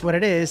guess what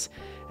it is.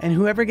 And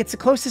whoever gets the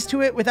closest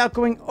to it without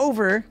going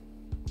over,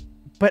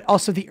 but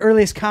also the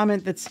earliest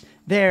comment that's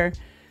there,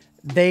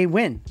 they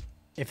win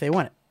if they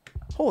want it.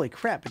 Holy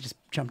crap, it just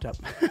jumped up.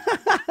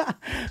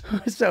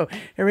 So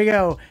here we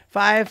go.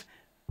 5,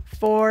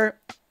 4,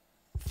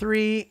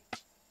 3,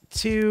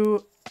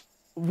 2,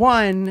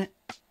 1.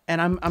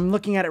 And I'm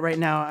looking at it right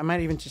now. I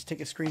might even just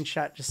take a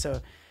screenshot just so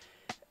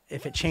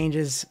if it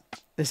changes,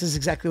 this is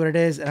exactly what it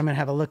is. And I'm gonna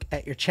have a look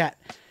at your chat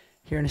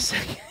here in a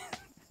second.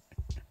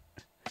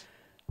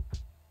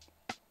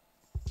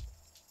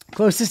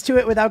 Closest to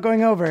it without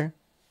going over.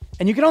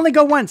 And you can only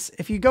go once.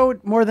 If you go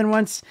more than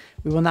once,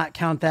 we will not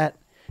count that.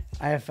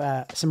 I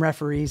have some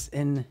referees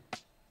in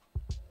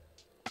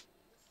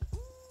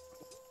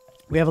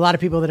We have a lot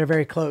of people that are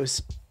very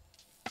close.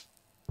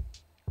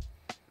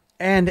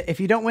 And if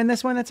you don't win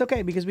this one, that's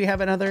okay, because we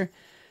have another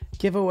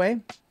giveaway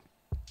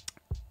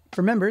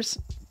for members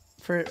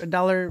for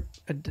 $1,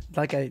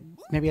 like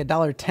maybe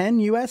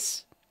 $1.10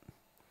 US.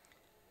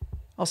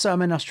 Also,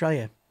 I'm in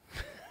Australia.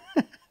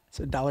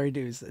 So $1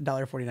 dues,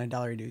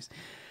 $1.49 dues.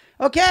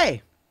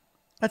 Okay,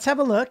 let's have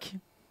a look.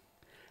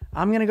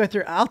 I'm going to go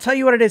through. I'll tell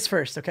you what it is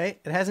first, okay?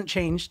 It hasn't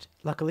changed,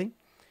 luckily.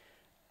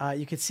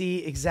 You can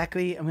see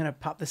exactly. I'm going to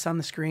pop this on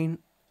the screen.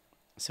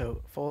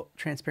 So full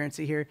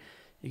transparency here.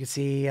 You can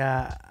see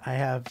I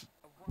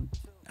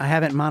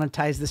haven't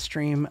monetized the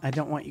stream. I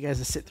don't want you guys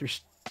to sit through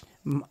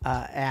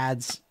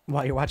ads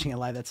while you're watching it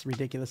live. That's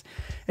ridiculous.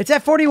 It's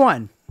at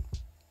 41.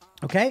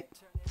 Okay,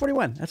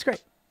 41. That's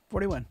great.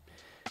 41.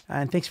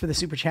 And thanks for the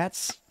super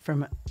chats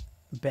from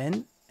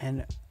Ben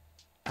and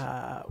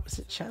was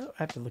it Shadow?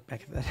 I have to look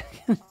back at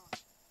that.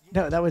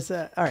 No, that was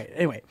all right.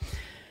 Anyway,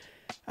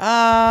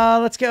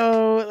 let's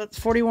go. Let's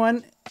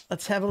 41.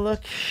 Let's have a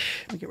look.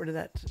 Let me get rid of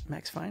that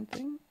Max Fine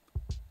thing.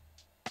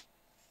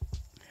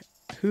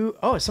 Who?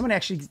 Oh, someone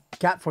actually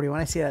got 41.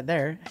 I see that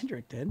there.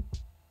 Hendrik did.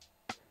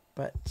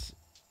 But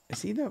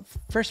is he the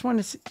first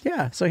one?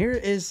 Yeah. So here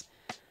it is.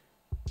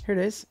 Here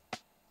it is.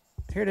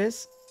 Here it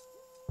is.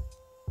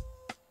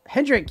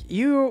 Hendrik,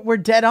 you were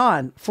dead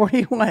on.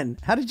 41.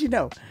 How did you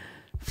know?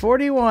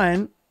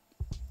 41.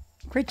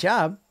 Great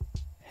job,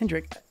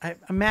 Hendrik.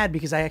 I'm mad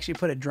because I actually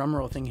put a drum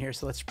roll thing here.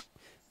 So let's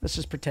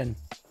just pretend.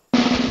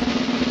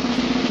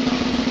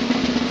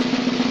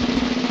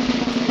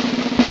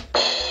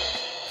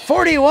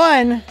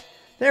 41.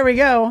 There we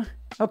go.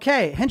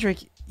 Okay,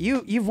 Hendrik,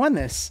 you've won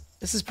this.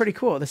 This is pretty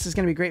cool. This is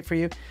going to be great for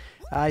you.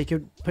 You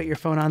could put your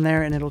phone on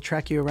there and it'll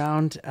track you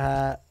around.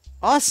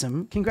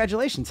 Awesome.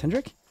 Congratulations,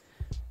 Hendrik.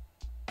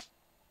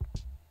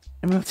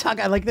 And we'll talk.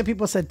 I like that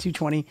people said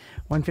 220,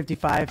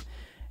 155,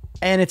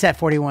 and it's at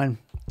 41.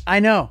 I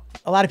know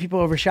a lot of people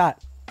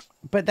overshot,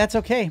 but that's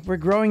okay. We're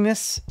growing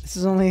this. This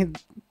is only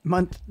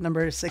month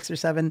number 6 or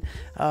 7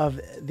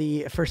 of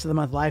the first of the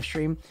month live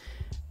stream.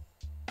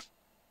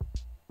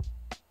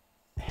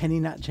 Henny,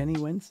 not Jenny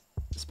wins.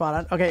 Spot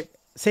on. Okay.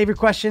 Save your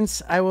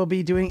questions. I will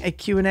be doing a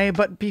Q&A,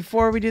 but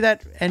before we do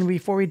that and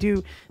before we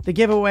do the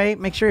giveaway,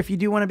 make sure if you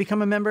do want to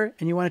become a member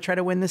and you want to try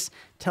to win this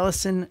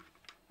Tellison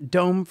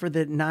Dome for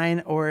the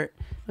 9 or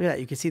look at that.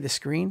 You can see the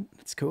screen.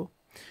 It's cool.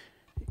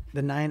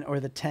 The 9 or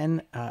the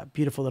 10,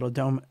 beautiful little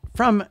dome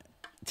from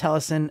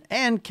Tellison.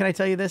 And can I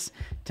tell you this?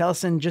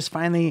 Tellison just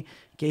finally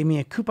gave me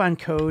a coupon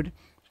code.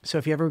 So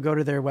if you ever go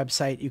to their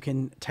website, you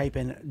can type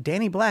in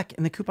Danny Black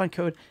in the coupon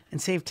code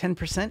and save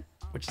 10%,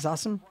 which is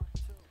awesome.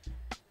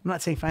 I'm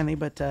not saying finally,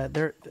 but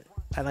I'm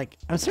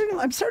starting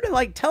to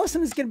like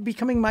Tellison is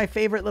becoming my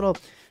favorite little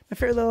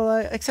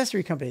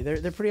accessory company.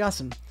 They're pretty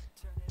awesome.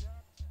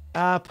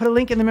 Put a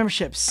link in the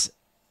memberships.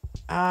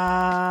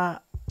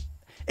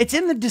 It's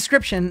in the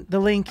description, the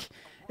link.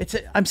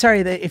 I'm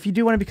sorry that if you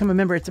do want to become a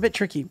member, it's a bit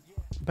tricky,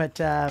 but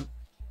yeah,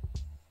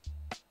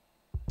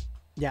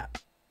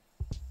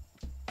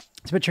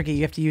 it's a bit tricky.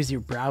 You have to use your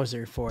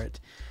browser for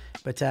it,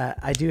 but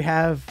I do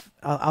have,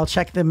 I'll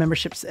check the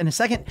memberships in a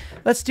second.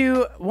 Let's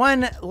do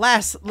one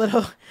last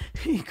little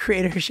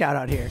creator shout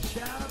out here.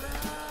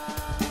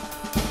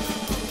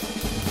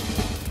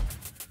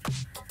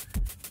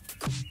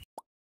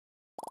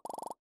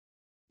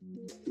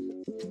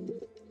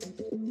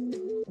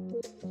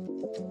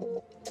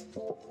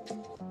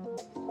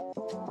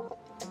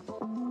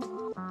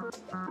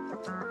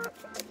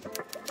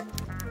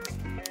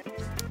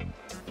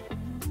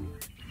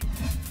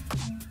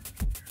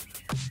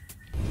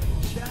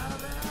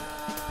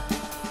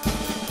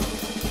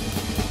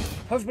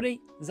 Hi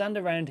everybody,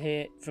 Xander Round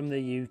here from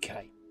the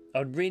UK.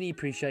 I'd really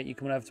appreciate you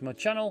coming over to my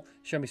channel,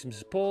 show me some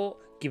support,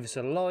 give us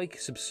a like,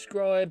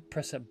 subscribe,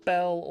 press that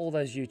bell, all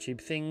those YouTube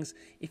things.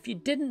 If you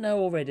didn't know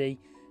already,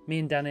 me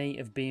and Danny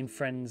have been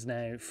friends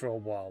now for a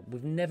while.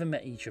 We've never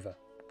met each other.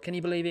 Can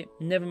you believe it?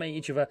 Never met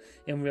each other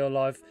in real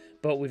life,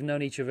 but we've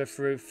known each other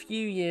for a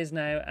few years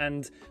now,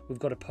 and we've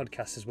got a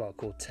podcast as well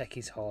called Tech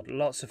is Hard.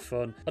 Lots of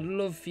fun. I'd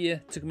love for you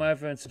to come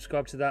over and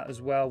subscribe to that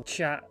as well.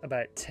 Chat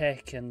about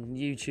tech and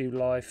YouTube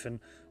life and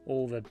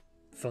all the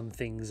fun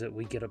things that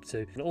we get up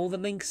to. All the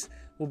links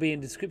will be in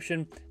the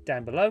description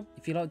down below.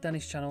 If you like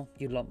Danny's channel,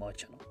 you'll like my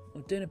channel.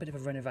 I'm doing a bit of a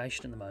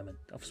renovation at the moment.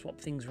 I've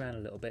swapped things around a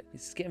little bit.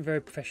 It's getting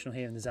very professional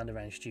here in the Xander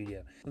Round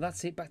studio. Well,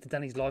 that's it. Back to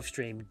Danny's live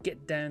stream.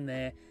 Get down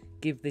there.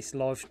 Give this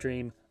live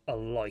stream a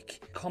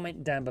like.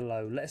 Comment down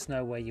below. Let us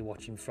know where you're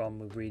watching from.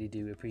 We really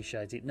do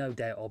appreciate it. No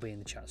doubt I'll be in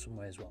the chat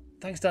somewhere as well.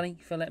 Thanks, Danny,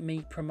 for letting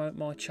me promote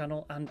my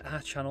channel and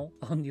our channel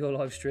on your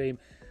live stream.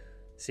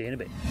 See you in a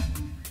bit.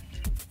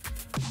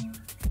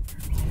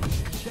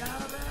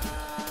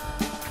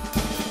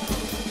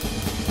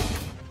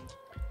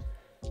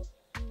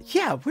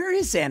 Yeah, where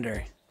is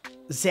Xander?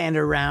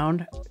 Xander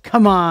Round.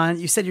 Come on.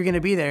 You said you're going to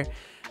be there.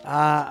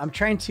 I'm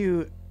trying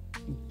to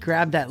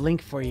grab that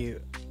link for you,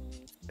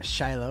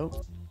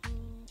 Shiloh.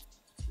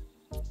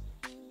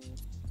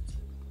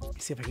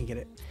 See if I can get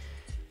it.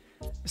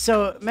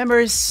 So,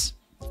 members,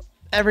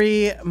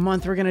 every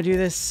month we're going to do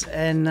this.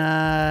 And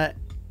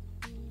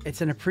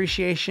It's an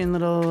appreciation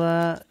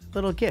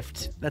little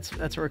gift. That's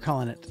what we're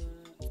calling it.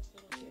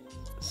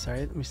 Sorry,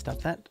 let me stop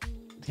that.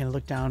 I'm gonna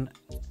look down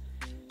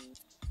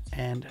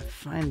and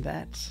find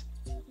that.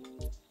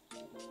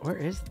 Where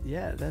is?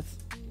 Yeah, that's.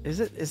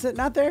 Is it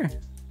not there?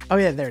 Oh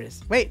yeah, there it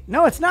is. Wait,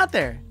 no, it's not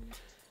there.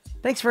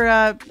 Thanks for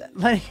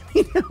letting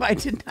me know.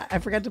 I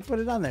forgot to put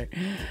it on there.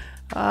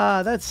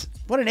 That's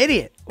what an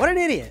idiot. What an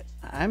idiot.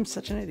 I'm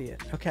such an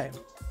idiot. Okay.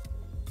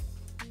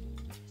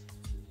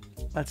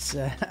 Let's.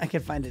 I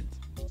can find it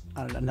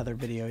on another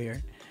video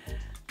here.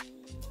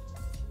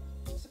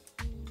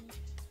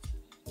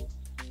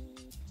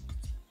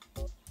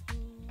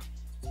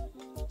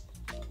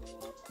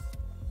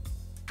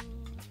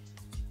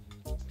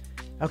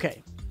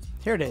 Okay,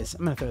 here it is.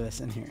 I'm gonna throw this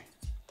in here.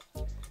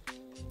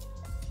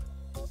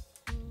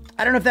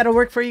 I don't know if that'll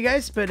work for you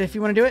guys, but if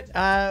you want to do it,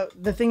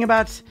 the thing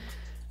about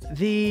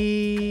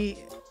the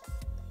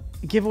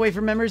giveaway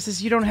for members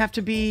is you don't have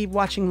to be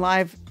watching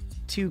live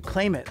to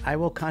claim it. I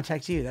will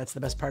contact you. That's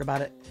the best part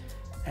about it.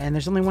 And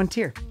there's only one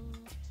tier.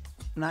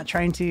 I'm not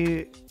trying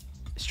to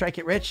strike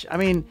it rich. I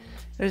mean,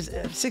 there's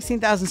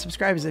 16,000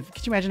 subscribers.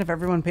 Could you imagine if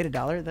everyone paid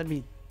 $1? That'd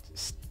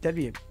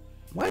be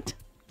what?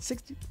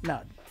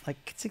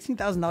 Like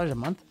 $16,000 a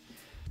month?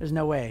 There's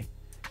no way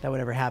that would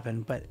ever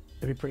happen, but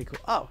it'd be pretty cool.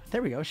 Oh,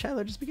 there we go.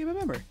 Shiloh just became a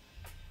member.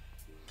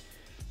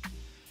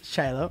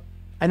 Shiloh.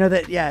 I know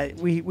that, yeah,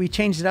 we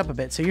changed it up a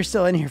bit, so you're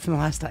still in here from the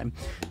last time.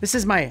 This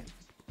is my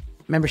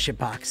membership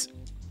box.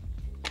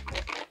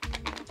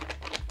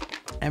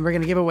 And we're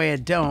going to give away a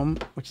dome,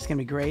 which is going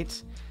to be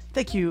great.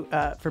 Thank you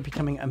for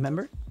becoming a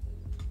member.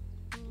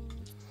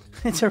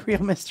 It's a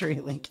real mystery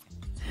link.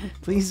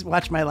 Please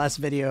watch my last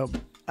video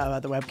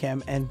about the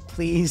webcam, and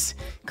please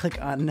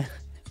click on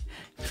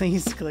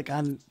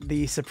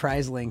the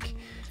surprise link.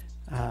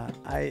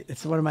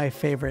 It's one of my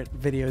favorite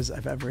videos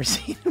I've ever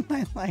seen in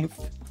my life.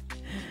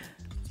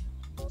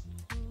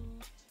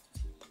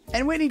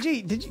 And Whitney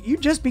G, you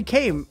just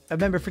became a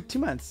member for 2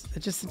 months? It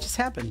just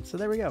happened. So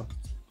there we go.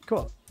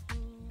 Cool.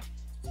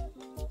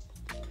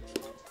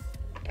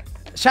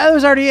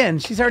 Shiloh's already in.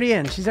 She's already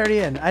in. She's already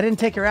in. I didn't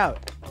take her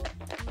out.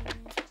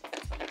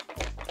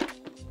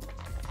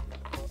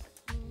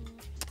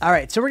 All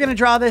right, so we're gonna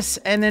draw this,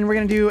 and then we're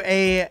gonna do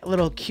a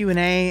little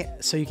Q&A,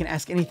 so you can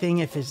ask anything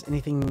if there's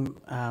anything.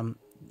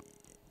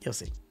 You'll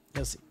see.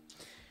 You'll see.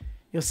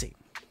 You'll see.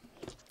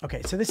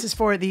 Okay, so this is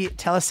for the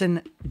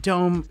Tellison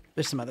Dome.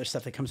 There's some other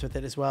stuff that comes with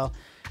it as well.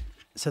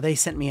 So they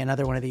sent me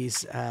another one of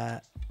these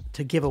to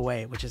give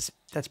away,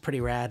 that's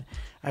pretty rad.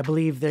 I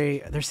believe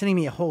they're sending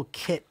me a whole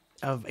kit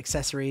of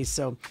accessories.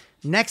 So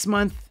next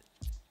month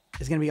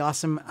is gonna be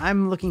awesome.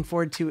 I'm looking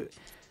forward to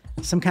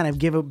some kind of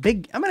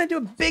I'm gonna do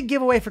a big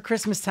giveaway for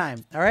Christmas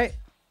time. All right.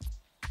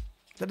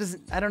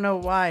 I don't know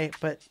why,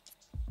 but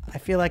I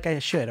feel like I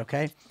should.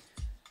 Okay.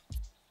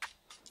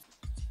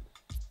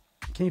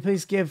 Can you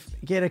please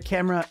get a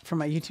camera from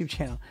my YouTube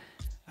channel?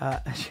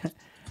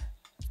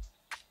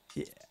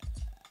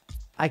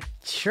 Yeah,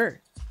 sure.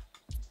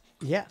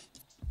 Yeah,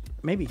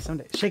 maybe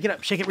someday. Shake it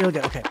up. Shake it real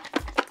good. Okay.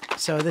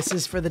 So this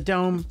is for the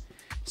dome.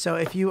 So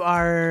if you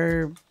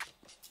are,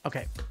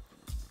 okay.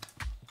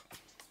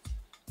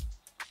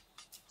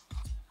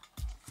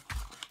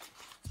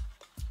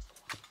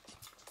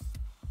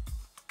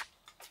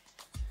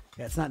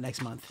 Yeah, it's not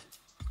next month.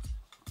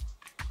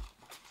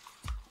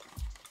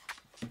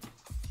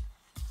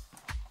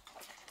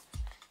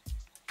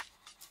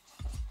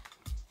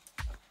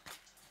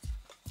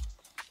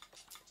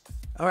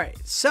 All right,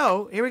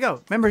 so here we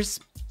go. Members,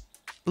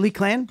 Lee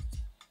Clan.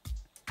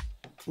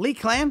 Lee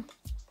Clan.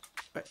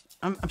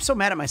 I'm so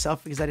mad at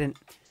myself because I didn't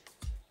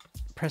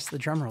press the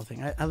drum roll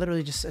thing. I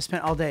literally I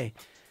spent all day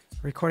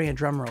recording a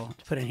drum roll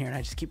to put in here, and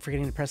I just keep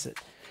forgetting to press it.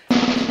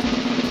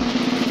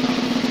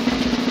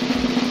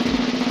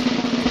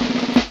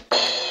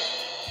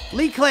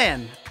 Lee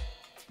Clan.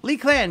 Lee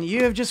Clan,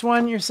 you have just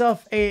won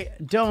yourself a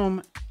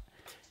dome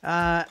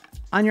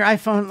on your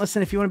iPhone.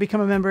 Listen, if you want to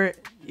become a member,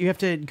 you have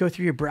to go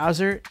through your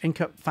browser and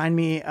find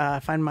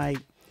my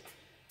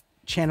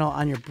channel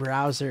on your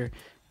browser.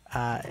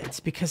 It's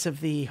because of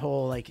the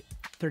whole like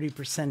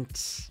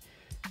 30%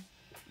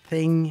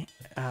 thing,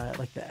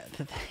 like that.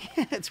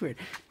 It's weird,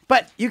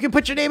 but you can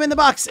put your name in the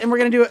box, and we're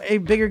gonna do a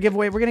bigger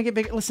giveaway. We're gonna get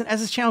big. Listen,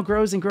 as this channel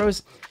grows and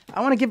grows,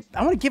 I want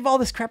to give all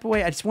this crap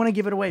away. I just want to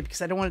give it away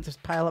because I don't want it to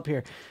pile up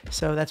here.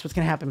 So that's what's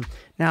gonna happen.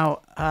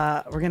 Now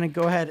we're gonna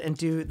go ahead and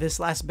do this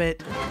last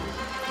bit.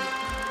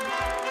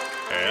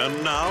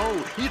 And now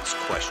it's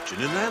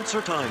question and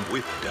answer time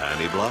with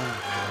Danny Bly.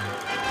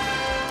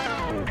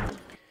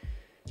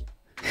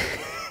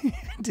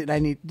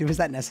 Was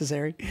that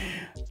necessary?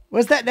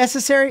 Was that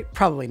necessary?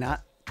 Probably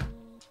not.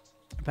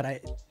 But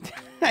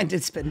I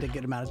did spend a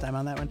good amount of time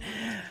on that one.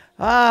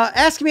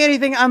 Ask me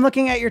anything. I'm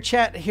looking at your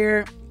chat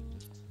here.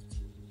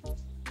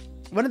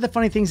 One of the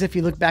funny things, if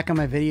you look back on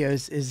my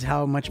videos, is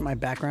how much my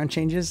background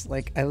changes.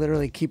 Like, I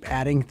literally keep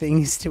adding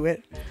things to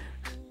it.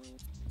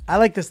 I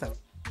like this though.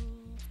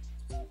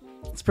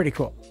 It's pretty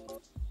cool.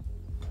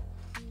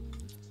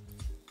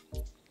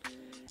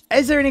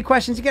 Is there any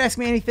questions? You can ask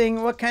me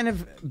anything. What kind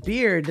of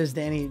beer does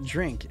Danny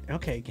drink?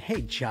 Okay. Hey,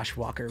 Josh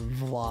Walker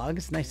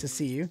Vlogs. Nice to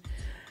see you.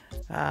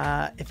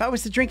 If I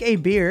was to drink a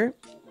beer,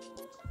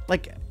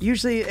 like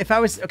usually if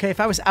I was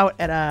out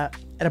at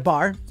a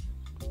bar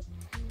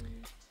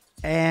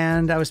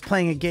and I was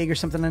playing a gig or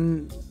something,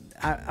 and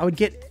I would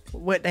get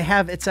what they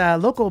have. It's a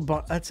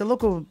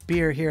local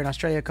beer here in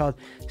Australia called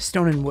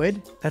Stone and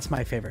Wood. That's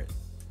my favorite.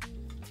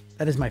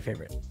 That is my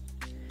favorite.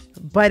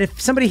 But if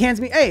somebody hands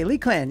me, hey, Lee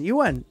Clan, you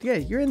won. Yeah,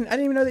 you're in. I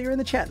didn't even know that you were in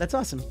the chat. That's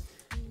awesome.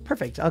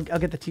 Perfect. I'll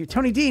get that to you.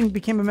 Tony Dean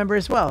became a member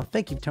as well.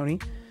 Thank you, Tony.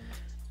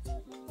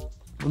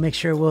 We'll make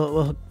sure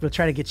we'll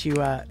try to get you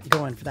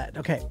going for that.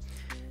 Okay.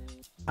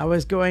 I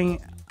was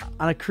going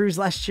on a cruise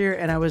last year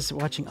and I was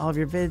watching all of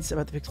your vids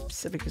about the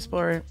Pacific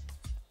Explorer.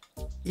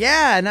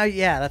 Yeah,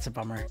 that's a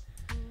bummer.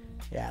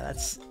 Yeah,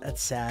 that's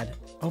sad.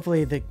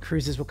 Hopefully the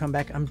cruises will come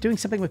back. I'm doing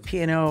something with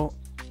P&O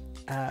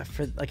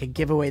for like a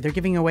giveaway. They're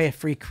giving away a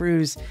free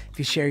cruise if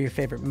you share your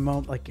favorite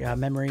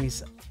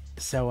memories.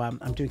 So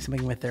I'm doing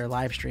something with their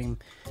live stream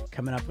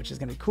coming up, which is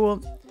gonna be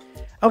cool.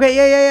 Okay,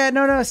 yeah.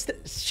 No,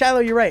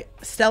 Shiloh, you're right.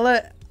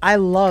 Stella, I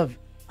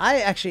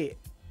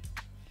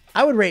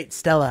would rate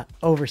Stella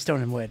over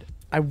Stone and Wood.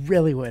 I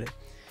really would.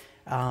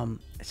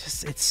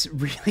 It's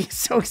really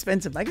so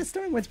expensive. I guess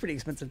Stone and Wood's pretty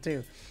expensive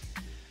too.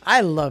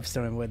 I love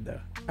Stone and Wood though.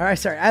 All right,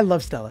 sorry. I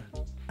love Stella.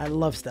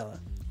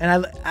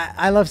 And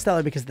I love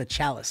Stella because of the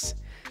chalice.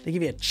 They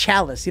give you a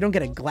chalice. You don't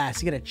get a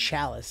glass. You get a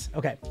chalice.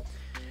 Okay.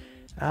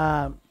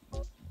 How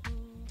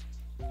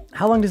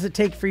long does it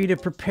take for you to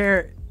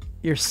prepare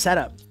your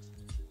setup?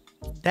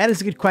 That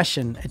is a good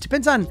question. It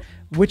depends on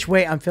which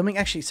way I'm filming.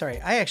 Actually,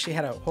 sorry. I actually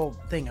had a whole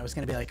thing. I was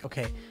going to be like,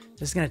 okay,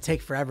 this is going to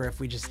take forever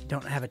if we just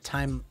don't have a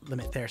time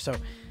limit there. So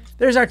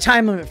there's our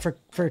time limit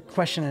for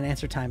question and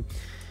answer time.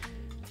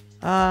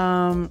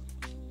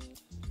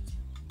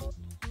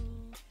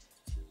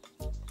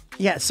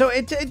 Yeah, so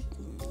it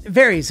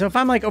varies. So if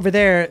I'm like over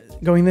there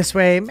going this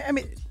way, I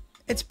mean,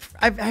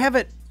 I have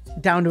it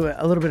down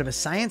to a little bit of a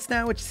science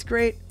now, which is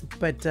great.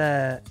 But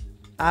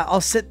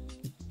I'll sit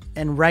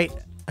and write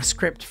a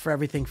script for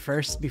everything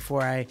first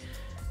before I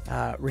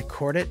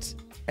record it.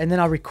 And then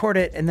I'll record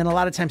it. And then a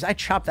lot of times I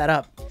chop that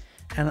up.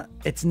 And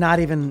it's not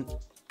even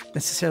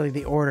necessarily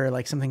the order.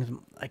 Like something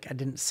like I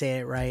didn't say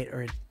it right,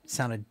 or it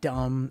sounded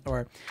dumb,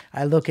 or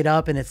I look it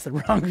up and it's the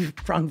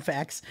wrong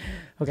facts.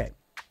 Okay.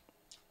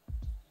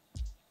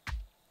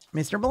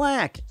 Mr.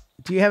 Black,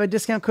 do you have a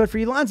discount code for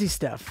Ulanzi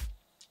stuff?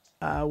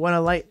 Want a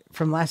light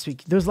from last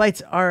week. Those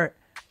lights are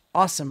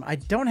awesome. I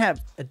don't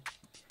have a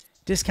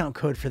discount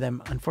code for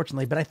them,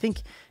 unfortunately, but I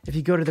think if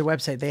you go to their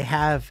website, they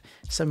have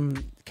some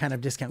kind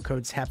of discount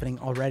codes happening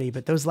already,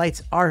 but those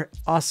lights are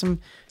awesome.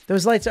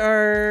 Those lights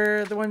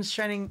are the ones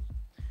shining.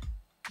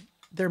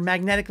 They're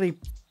magnetically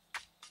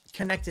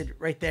connected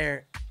right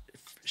there,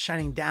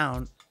 shining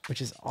down,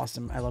 which is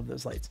awesome. I love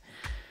those lights.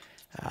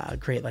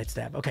 Great lights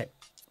to have. Okay.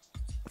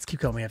 Let's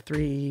keep going. We have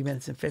 3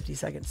 minutes and 50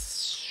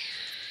 seconds.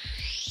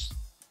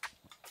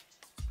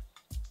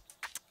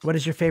 What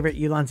is your favorite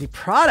Ulanzi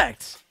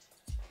product?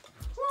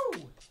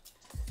 Woo!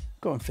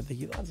 Going for the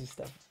Ulanzi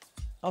stuff.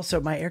 Also,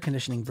 my air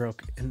conditioning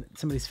broke and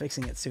somebody's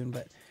fixing it soon,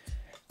 but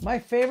my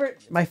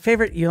favorite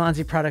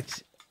Ulanzi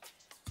product.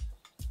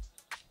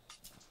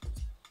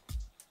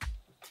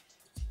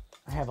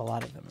 I have a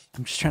lot of them.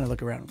 I'm just trying to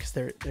look around because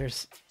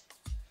there's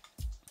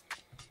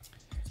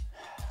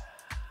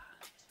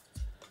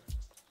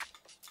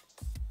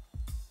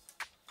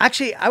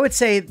actually, I would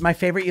say my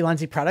favorite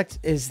Ulanzi product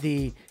is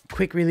the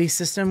quick release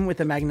system with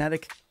the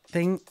magnetic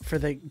thing for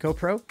the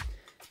GoPro.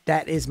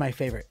 That is my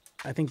favorite.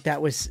 I think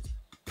that was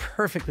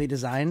perfectly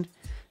designed.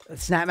 The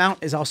snap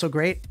mount is also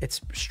great.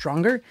 It's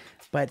stronger,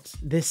 but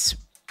this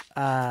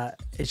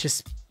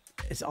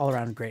it's all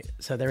around great.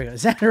 So there we go.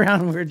 Zan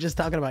around. We were just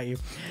talking about you.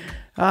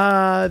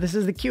 This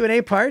is the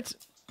Q&A part.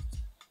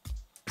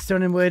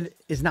 Stone and Wood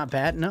is not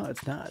bad. No,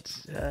 it's not.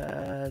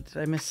 Did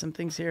I miss some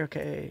things here?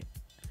 Okay.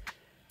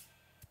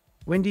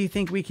 When do you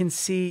think we can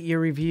see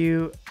your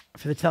review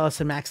for the Telus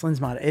and Max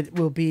lens mod? It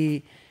will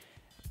be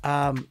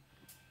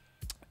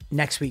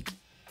next week.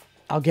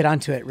 I'll get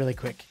onto it really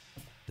quick.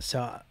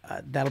 So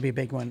that'll be a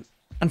big one.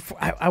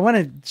 I want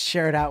to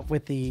share it out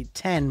with the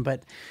 10,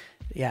 but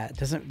yeah,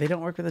 they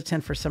don't work with the 10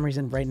 for some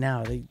reason right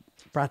now. They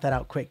brought that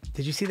out quick.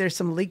 Did you see there's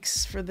some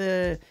leaks for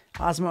the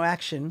Osmo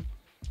Action?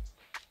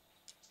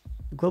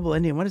 Global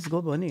Indian. What is the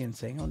Global Indian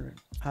saying? I wonder.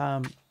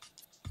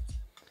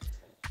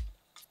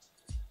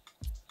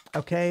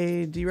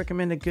 Okay, do you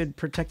recommend a good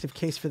protective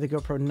case for the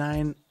GoPro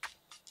 9?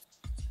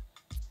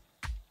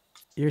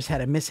 Yours had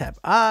a mishap.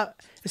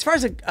 As far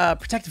as a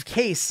protective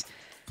case,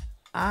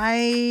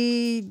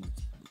 I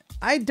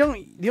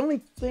don't. The only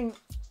thing.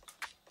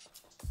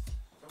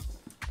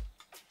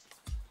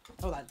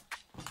 Hold on.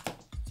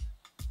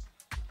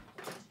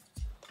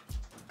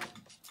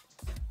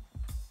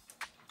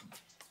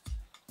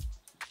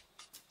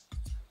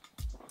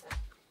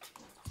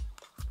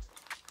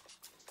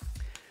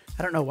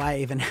 I don't know why I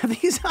even have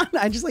these on.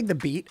 I just like the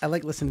beat. I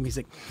like listening to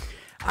music.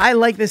 I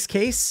like this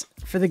case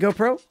for the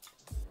GoPro.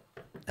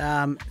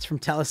 It's from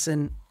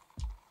Telus.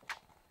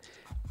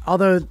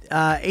 although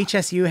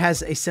HSU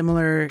has a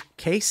similar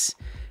case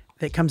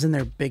that comes in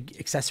their big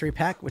accessory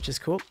pack, which is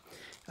cool.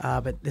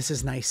 But this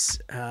is nice,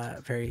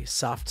 very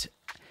soft.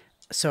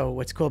 So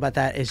what's cool about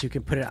that is you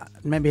can put it on,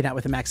 maybe not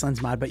with a max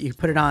lens mod, but you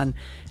put it on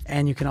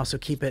and you can also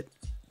keep it,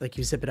 like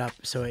you zip it up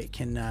so it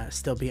can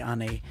still be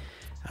on a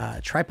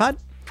tripod.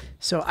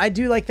 So I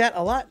do like that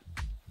a lot.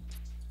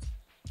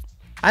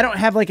 I don't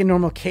have like a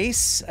normal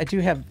case. I do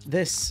have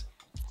this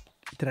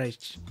that I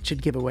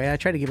should give away. I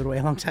tried to give it away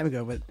a long time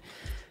ago, but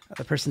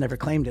the person never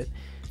claimed it.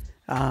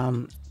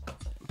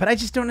 But I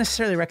just don't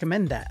necessarily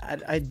recommend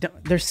that. I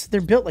don't.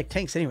 They're built like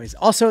tanks, anyways.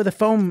 Also, the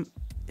foam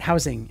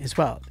housing as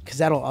well, because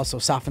that'll also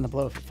soften the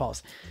blow if it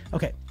falls.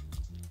 Okay,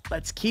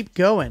 let's keep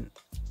going.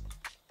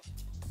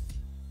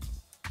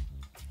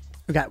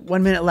 We got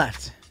 1 minute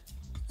left.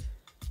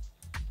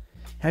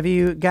 Have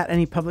you got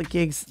any public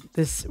gigs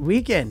this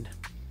weekend?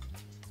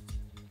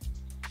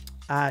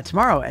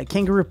 Tomorrow at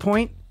Kangaroo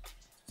Point.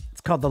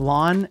 It's called The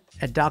Lawn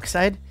at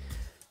Dockside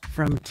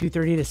from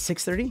 2:30 to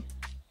 6:30.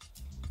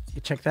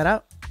 You check that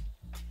out.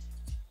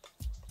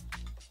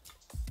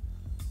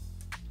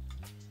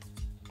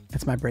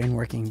 That's my brain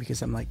working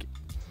because I'm like,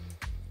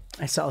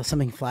 I saw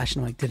something flash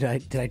and I'm like,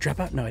 did I drop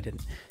out? No, I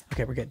didn't.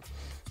 Okay, we're good.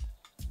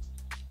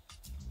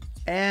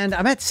 And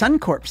I'm at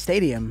Suncorp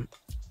Stadium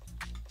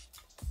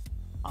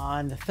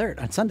on the 3rd,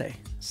 on Sunday.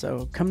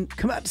 So come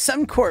out to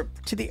Suncorp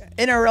to the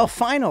NRL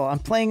final. I'm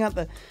playing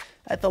at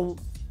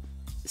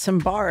some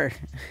bar.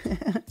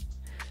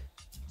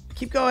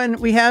 Keep going.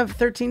 We have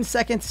 13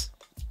 seconds.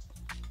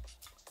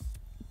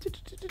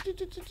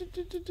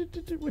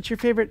 What's your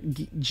favorite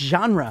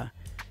genre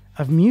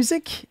of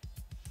music?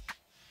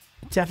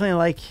 Definitely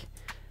like.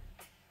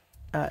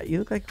 You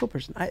look like a cool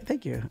person.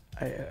 Thank you.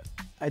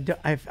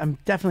 I'm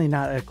definitely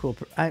not a cool.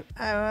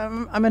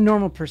 I'm a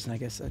normal person, I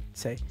guess I'd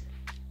say.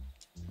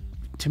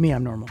 To me,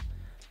 I'm normal.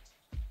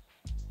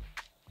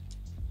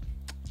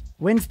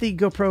 When's the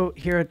GoPro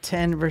Hero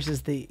 10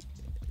 versus the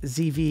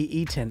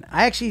ZV E10?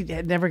 I actually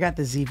had never got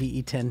the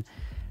ZV E10.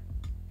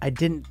 I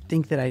didn't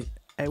think that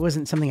it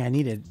wasn't something I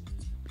needed.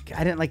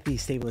 I didn't like the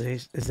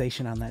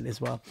stabilization on that as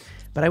well.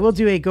 But I will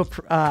do a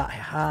GoPro.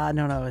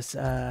 It's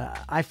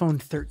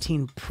iPhone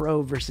 13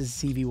 Pro versus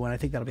ZV1. I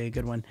think that'll be a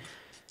good one.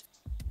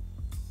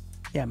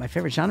 Yeah, my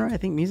favorite genre, I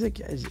think music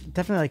is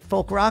definitely like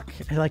folk rock.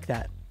 I like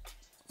that.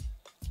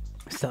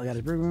 Still got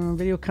a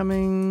video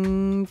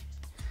coming.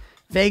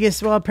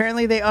 Vegas, well,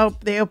 apparently they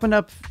opened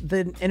up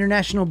the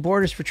international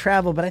borders for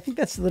travel, but I think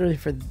that's literally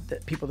for the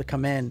people to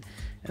come in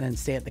and then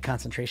stay at the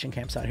concentration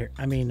camps out here.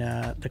 I mean,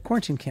 the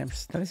quarantine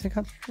camps. Did I say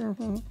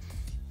concentration?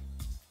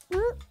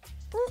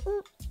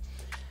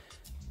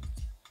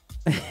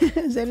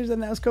 Xander's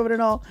announced COVID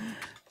and all.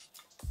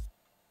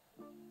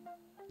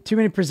 Too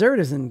many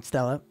preservatives in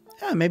Stella.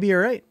 Yeah, maybe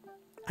you're right.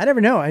 I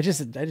never know. I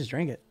just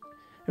drank it.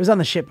 It was on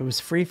the ship. It was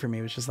free for me.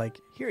 It was just like,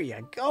 here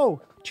you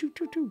go. Choo,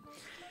 choo, choo.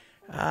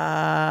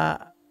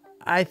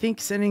 I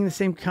think sending the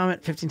same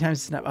comment 15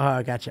 times is enough.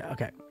 Oh, gotcha.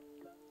 Okay.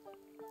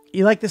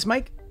 You like this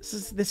mic?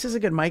 This is a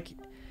good mic.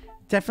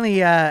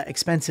 Definitely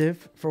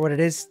expensive for what it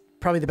is.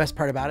 Probably the best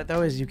part about it,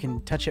 though, is you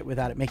can touch it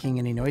without it making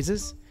any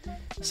noises.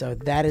 So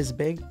that is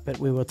big, but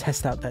we will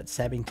test out that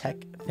Sabbing Tech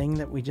thing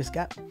that we just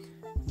got.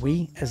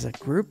 We, as a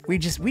group, we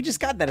just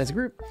got that as a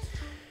group.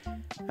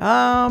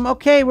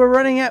 Okay,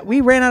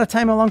 we ran out of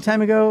time a long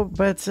time ago,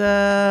 but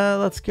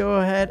let's go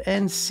ahead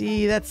and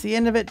see. That's the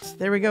end of it.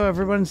 There we go.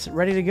 Everyone's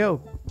ready to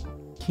go.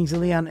 Kings of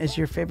Leon is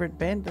your favorite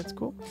band. That's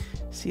cool.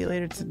 See you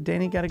later.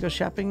 Danny got to go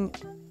shopping,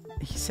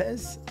 he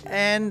says.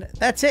 And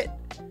that's it.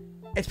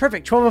 It's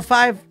perfect.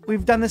 12:05.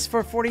 We've done this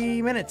for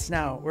 40 minutes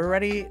now. We're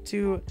ready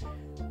to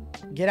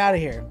get out of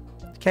here.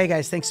 Okay,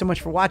 guys, thanks so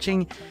much for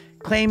watching.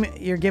 Claim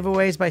your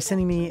giveaways by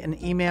sending me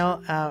an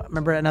email.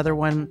 Remember, another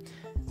one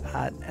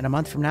in a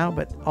month from now,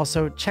 but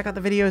also check out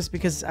the videos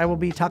because I will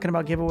be talking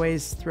about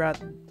giveaways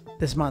throughout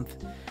this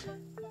month.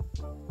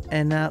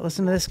 And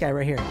listen to this guy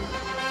right here.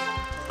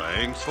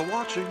 Thanks for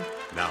watching.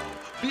 Now,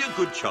 be a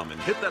good chum and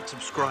hit that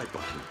subscribe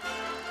button.